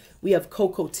wisely. We have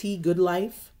Cocoa Tea, good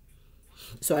life.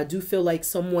 So I do feel like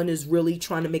someone is really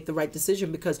trying to make the right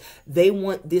decision because they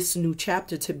want this new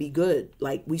chapter to be good.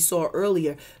 Like we saw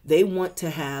earlier, they want to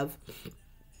have,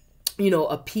 you know,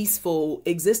 a peaceful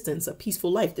existence, a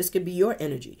peaceful life. This could be your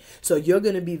energy. So you're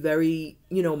going to be very,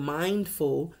 you know,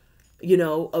 mindful, you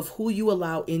know, of who you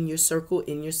allow in your circle,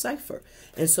 in your cipher.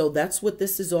 And so that's what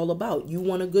this is all about. You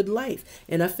want a good life.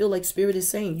 And I feel like Spirit is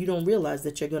saying you don't realize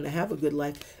that you're going to have a good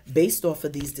life based off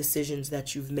of these decisions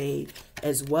that you've made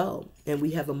as well. And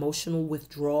we have emotional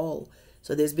withdrawal.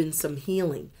 So there's been some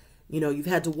healing. You know, you've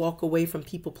had to walk away from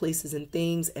people, places, and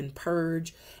things and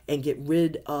purge and get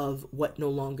rid of what no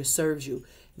longer serves you.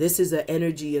 This is an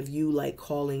energy of you like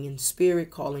calling in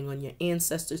spirit, calling on your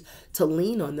ancestors to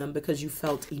lean on them because you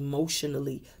felt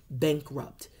emotionally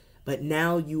bankrupt. But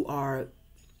now you are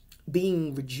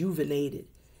being rejuvenated.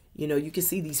 You know, you can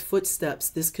see these footsteps.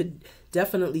 This could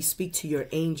definitely speak to your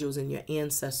angels and your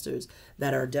ancestors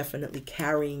that are definitely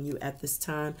carrying you at this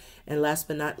time. And last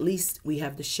but not least, we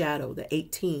have the shadow, the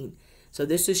 18. So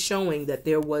this is showing that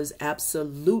there was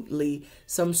absolutely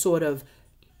some sort of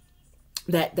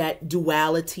that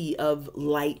duality of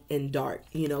light and dark.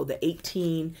 You know, the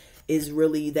 18 is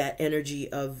really that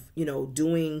energy of, you know,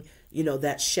 doing, you know,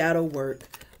 that shadow work,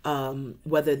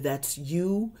 whether that's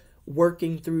you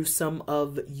working through some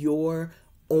of your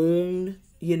own,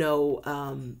 you know,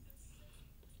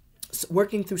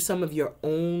 working through some of your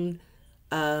own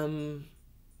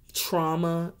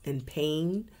trauma and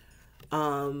pain,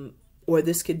 or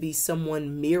this could be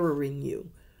someone mirroring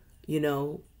you, you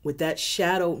know, with that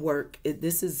shadow work.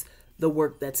 This is the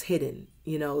work that's hidden,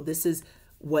 you know, this is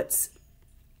what's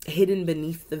hidden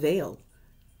beneath the veil.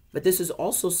 But this is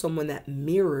also someone that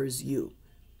mirrors you.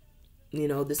 You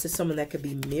know, this is someone that could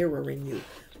be mirroring you.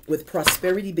 With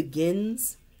prosperity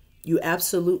begins, you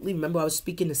absolutely, remember I was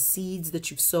speaking to seeds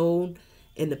that you've sown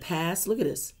in the past. Look at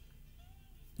this.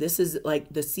 This is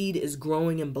like the seed is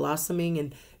growing and blossoming,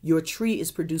 and your tree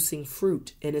is producing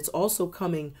fruit. And it's also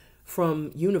coming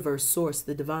from universe, source,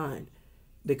 the divine.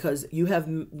 Because you have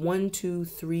 1, 2,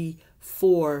 3,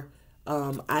 4,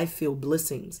 I feel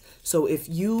blessings. So if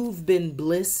you've been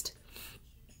blessed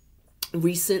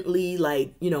recently,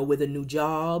 like, you know, with a new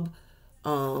job,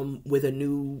 with a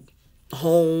new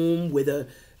home, with a,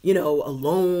 you know, a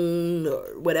loan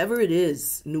or whatever it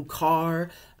is, new car,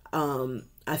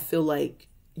 I feel like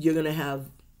you're going to have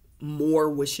more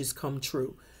wishes come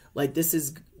true. Like this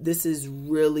is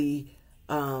really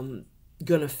going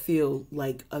to feel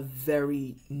like a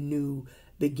very new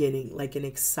beginning, like an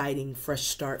exciting fresh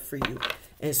start for you.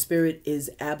 And Spirit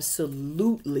is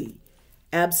absolutely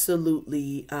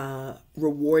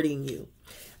rewarding you.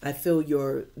 I feel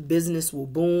your business will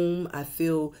boom. I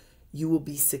feel you will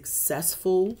be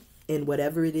successful in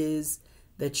whatever it is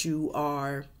that you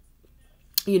are,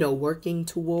 you know, working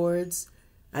towards.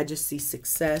 I just see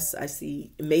success. I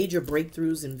see major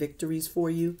breakthroughs and victories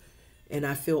for you. And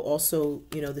I feel also,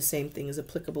 you know, the same thing is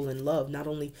applicable in love. Not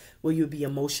only will you be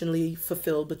emotionally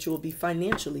fulfilled, but you will be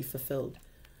financially fulfilled.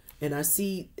 And I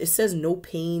see, it says no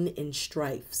pain and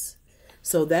strifes.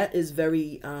 So that is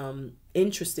very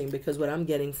interesting, because what I'm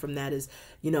getting from that is,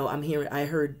 you know, I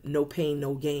heard no pain,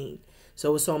 no gain.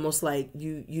 So it's almost like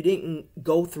you didn't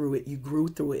go through it, you grew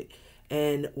through it.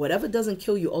 And whatever doesn't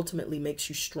kill you ultimately makes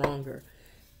you stronger.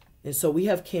 And so we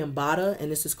have Kambata,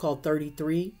 and this is called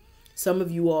 33. Some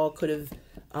of you all could have,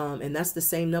 and that's the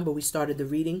same number we started the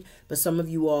reading, but some of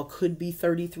you all could be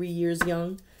 33 years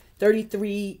young.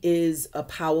 33 is a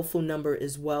powerful number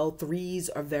as well. Threes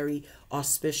are very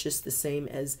auspicious, the same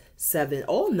as 7.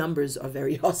 All numbers are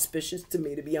very auspicious to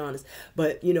me, to be honest.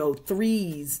 But, you know,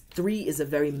 3 is a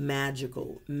very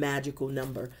magical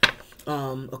number,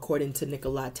 according to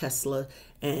Nikola Tesla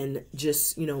and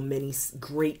just, you know, many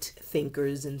great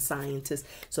thinkers and scientists.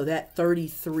 So that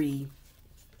 33,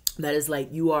 that is like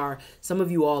some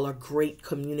of you all are great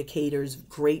communicators,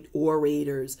 great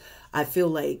orators. I feel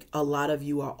like a lot of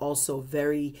you are also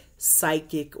very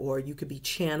psychic, or you could be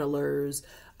channelers.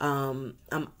 I'm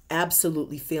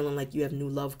absolutely feeling like you have new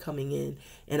love coming in.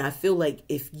 And I feel like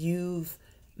if you've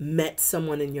met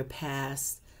someone in your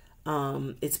past,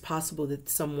 it's possible that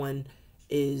someone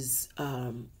is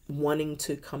wanting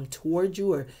to come toward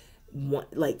you, or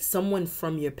like someone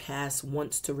from your past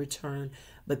wants to return,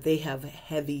 but they have a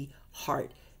heavy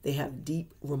heart. They have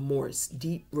deep remorse,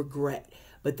 deep regret.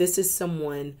 But this is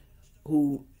someone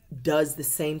who does the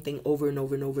same thing over and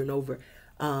over and over and over,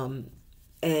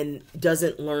 and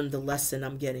doesn't learn the lesson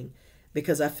I'm getting.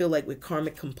 Because I feel like with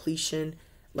karmic completion,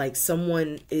 like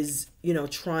someone is, you know,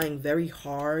 trying very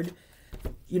hard,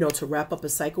 you know, to wrap up a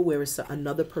cycle, whereas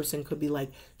another person could be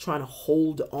like trying to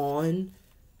hold on,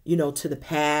 you know, to the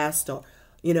past, or,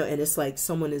 you know, and it's like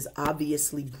someone is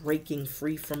obviously breaking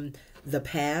free from the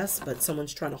past, but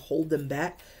someone's trying to hold them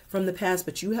back from the past.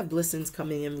 But you have blessings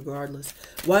coming in regardless.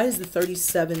 Why is the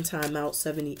 37 time out,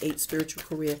 78 spiritual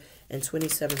career, and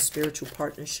 27 spiritual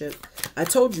partnership? I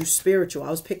told you spiritual.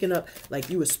 I was picking up like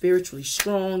you were spiritually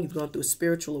strong. You've gone through a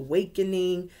spiritual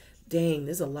awakening. Dang,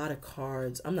 there's a lot of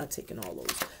cards. I'm not taking all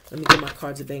those. Let me give my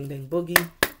cards a bang, bang, boogie.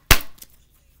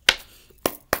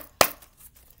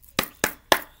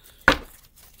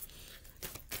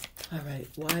 All right,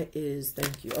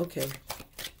 thank you. Okay.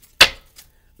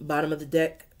 Bottom of the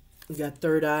deck, we got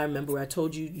third eye. Remember I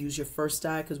told you, use your first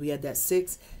eye, because we had that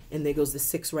 6, and there goes the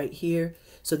 6 right here.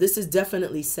 So this is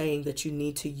definitely saying that you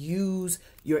need to use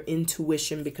your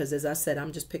intuition, because as I said,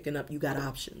 I'm just picking up, you got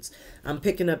options. I'm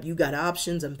picking up, you got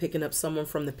options. I'm picking up someone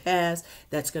from the past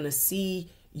that's going to see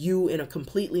you in a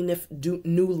completely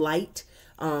new light.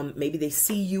 Maybe they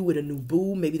see you with a new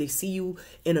boo. Maybe they see you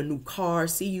in a new car,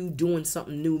 see you doing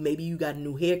something new. Maybe you got a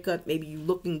new haircut. Maybe you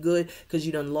looking good because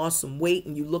you done lost some weight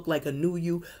and you look like a new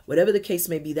you. Whatever the case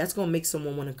may be, that's going to make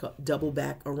someone want to double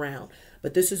back around.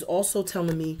 But this is also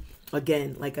telling me,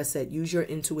 again, like I said, use your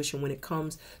intuition when it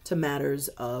comes to matters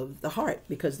of the heart,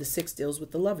 because the 6 deals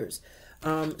with the lovers.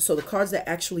 So the cards that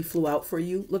actually flew out for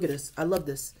you, look at this. I love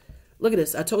this. Look at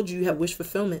this. I told you you have wish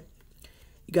fulfillment.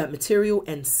 You got material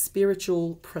and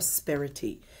spiritual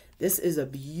prosperity. This is a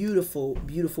beautiful,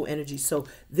 beautiful energy. So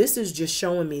this is just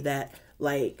showing me that,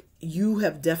 like, you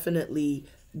have definitely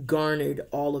garnered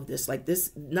all of this. Like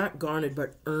this, not garnered,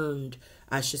 but earned,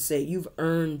 I should say. You've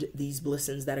earned these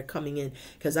blessings that are coming in,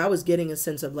 because I was getting a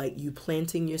sense of like you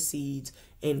planting your seeds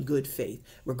in good faith.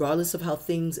 Regardless of how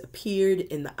things appeared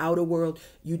in the outer world,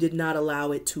 you did not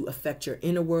allow it to affect your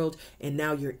inner world. And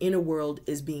now your inner world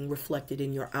is being reflected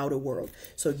in your outer world.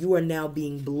 So you are now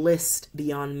being blessed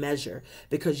beyond measure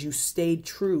because you stayed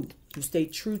true. You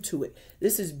stayed true to it.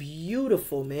 This is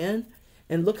beautiful, man.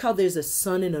 And look how there's a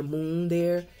sun and a moon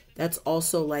there. That's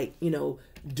also like, you know,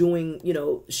 doing, you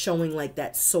know, showing like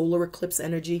that solar eclipse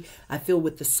energy. I feel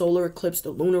with the solar eclipse,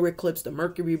 the lunar eclipse, the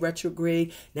Mercury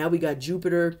retrograde. Now we got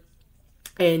Jupiter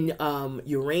and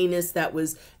Uranus that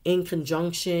was in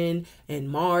conjunction, and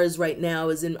Mars right now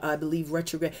is in, I believe,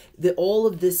 retrograde. All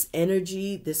of this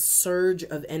energy, this surge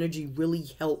of energy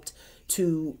really helped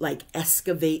to like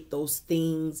excavate those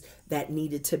things that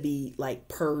needed to be like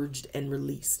purged and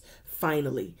released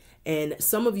finally. And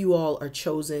some of you all are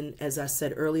chosen, as I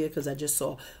said earlier, because I just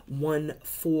saw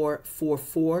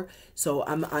 1444. So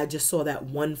I just saw that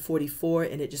 144,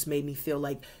 and it just made me feel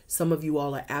like some of you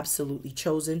all are absolutely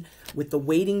chosen. With the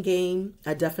waiting game,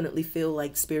 I definitely feel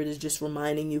like Spirit is just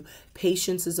reminding you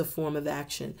patience is a form of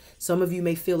action. Some of you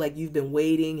may feel like you've been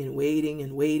waiting and waiting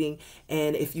and waiting.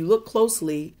 And if you look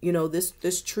closely, you know,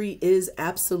 this tree is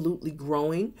absolutely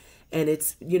growing. And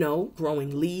it's, you know,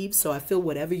 growing leaves. So I feel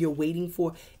whatever you're waiting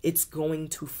for, it's going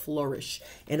to flourish.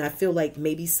 And I feel like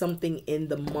maybe something in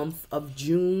the month of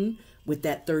June with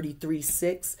that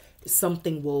 33-6,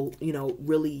 something will, you know,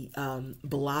 really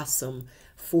blossom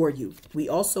for you. We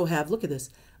also have, look at this,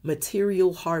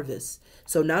 material harvest.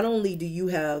 So not only do you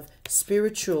have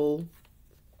spiritual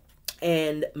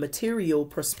and material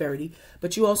prosperity,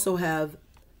 but you also have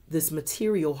this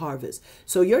material harvest.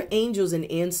 So your angels and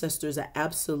ancestors are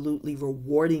absolutely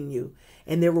rewarding you.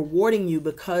 And they're rewarding you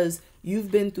because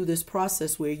you've been through this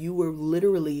process where you were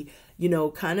literally, you know,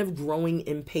 kind of growing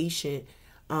impatient,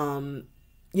 you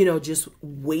know, just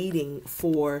waiting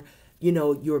for, you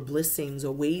know, your blessings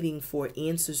or waiting for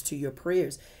answers to your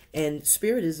prayers. And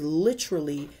Spirit is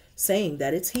literally saying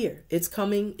that it's here, it's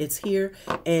coming, it's here.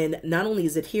 And not only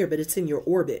is it here, but it's in your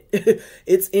orbit.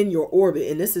 It's in your orbit.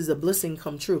 And this is a blessing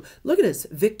come true. Look at this,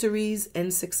 victories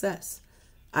and success.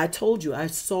 I told you, I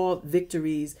saw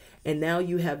victories. And now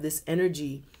you have this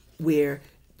energy where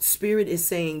Spirit is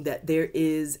saying that there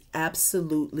is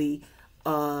absolutely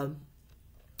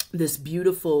this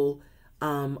beautiful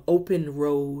open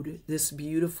road, this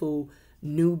beautiful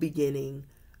new beginning.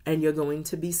 And you're going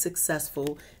to be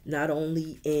successful not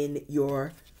only in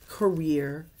your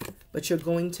career, but you're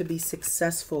going to be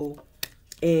successful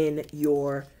in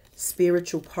your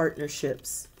spiritual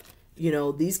partnerships. You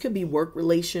know, these could be work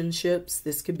relationships.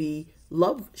 This could be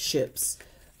love ships,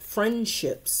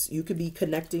 friendships. You could be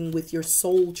connecting with your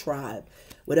soul tribe.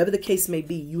 Whatever the case may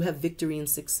be, you have victory and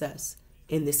success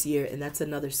in this year, and that's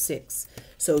another 6.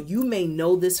 So you may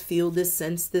know this, feel this,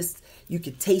 sense this. You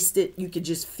could taste it. You could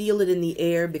just feel it in the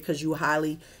air because you're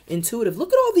highly intuitive.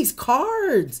 Look at all these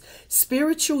cards.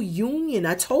 Spiritual union.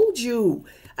 I told you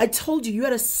you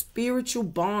had a spiritual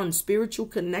bond, spiritual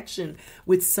connection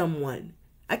with someone.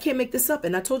 I can't make this up.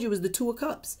 And I told you it was the 2 of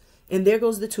Cups. And there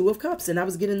goes the 2 of Cups. And I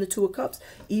was getting the 2 of Cups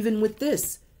even with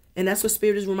this. And that's what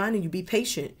Spirit is reminding you. Be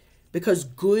patient. Because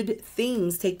good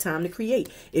things take time to create.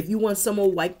 If you want some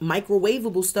old like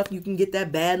microwavable stuff, you can get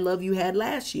that bad love you had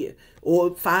last year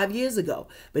or 5 years ago.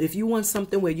 But if you want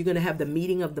something where you're going to have the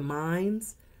meeting of the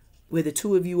minds, where the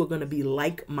 2 of you are going to be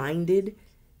like-minded,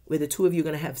 where the 2 of you are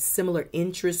going to have similar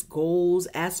interests, goals,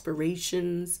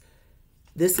 aspirations,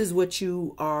 this is what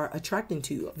you are attracting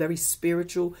to you. A very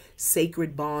spiritual,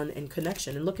 sacred bond and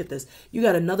connection. And look at this. You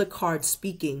got another card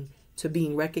speaking to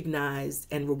being recognized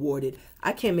and rewarded.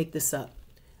 I can't make this up.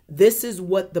 This is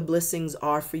what the blessings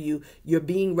are for you. You're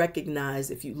being recognized.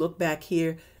 If you look back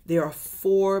here, there are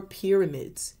 4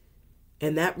 pyramids,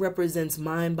 and that represents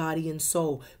mind, body, and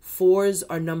soul. 4s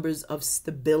are numbers of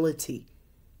stability.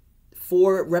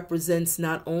 4 represents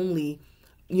not only,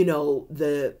 you know,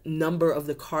 the number of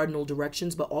the cardinal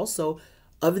directions, but also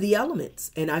of the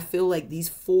elements. And I feel like these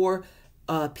 4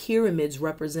 pyramids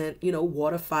represent, you know,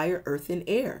 water, fire, earth, and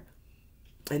air.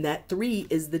 And that 3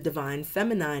 is the divine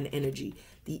feminine energy,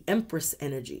 the Empress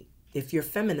energy. If you're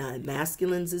feminine,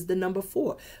 masculines is the number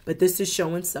 4. But this is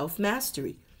showing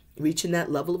self-mastery, reaching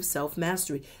that level of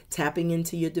self-mastery, tapping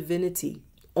into your divinity,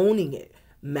 owning it,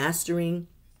 mastering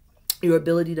your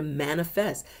ability to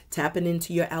manifest, tapping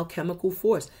into your alchemical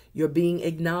force. You're being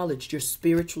acknowledged. You're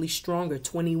spiritually stronger.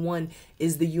 21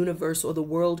 is the universe or the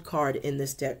world card in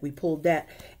this deck. We pulled that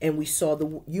and we saw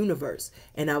the universe.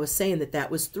 And I was saying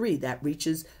that was 3.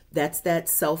 That's that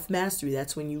self-mastery.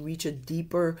 That's when you reach a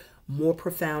deeper, more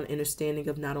profound understanding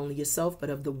of not only yourself, but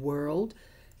of the world,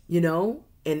 you know.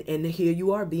 And here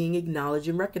you are being acknowledged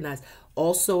and recognized.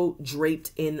 Also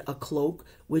draped in a cloak,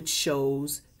 which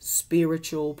shows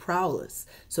spiritual prowess.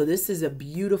 So this is a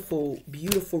beautiful,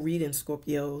 beautiful reading,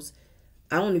 Scorpios.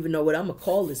 I don't even know what I'm going to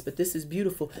call this, but this is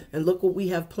beautiful. And look what we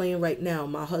have playing right now.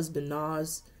 My husband,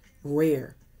 Nas,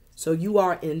 rare. So you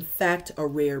are, in fact, a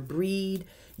rare breed.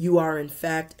 You are, in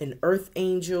fact, an earth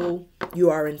angel.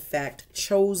 You are, in fact,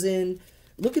 chosen.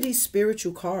 Look at these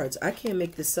spiritual cards. I can't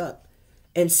make this up.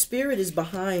 And spirit is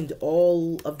behind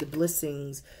all of the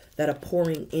blessings that are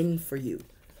pouring in for you.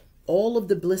 All of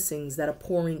the blessings that are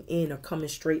pouring in are coming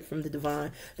straight from the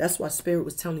divine. That's why Spirit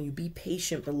was telling you, be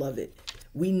patient, beloved.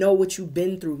 We know what you've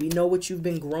been through. We know what you've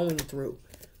been growing through.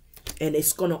 And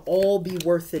it's going to all be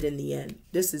worth it in the end.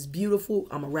 This is beautiful.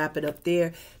 I'm going to wrap it up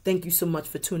there. Thank you so much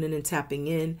for tuning and tapping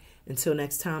in. Until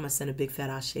next time, I send a big fat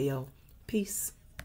asheo. Peace.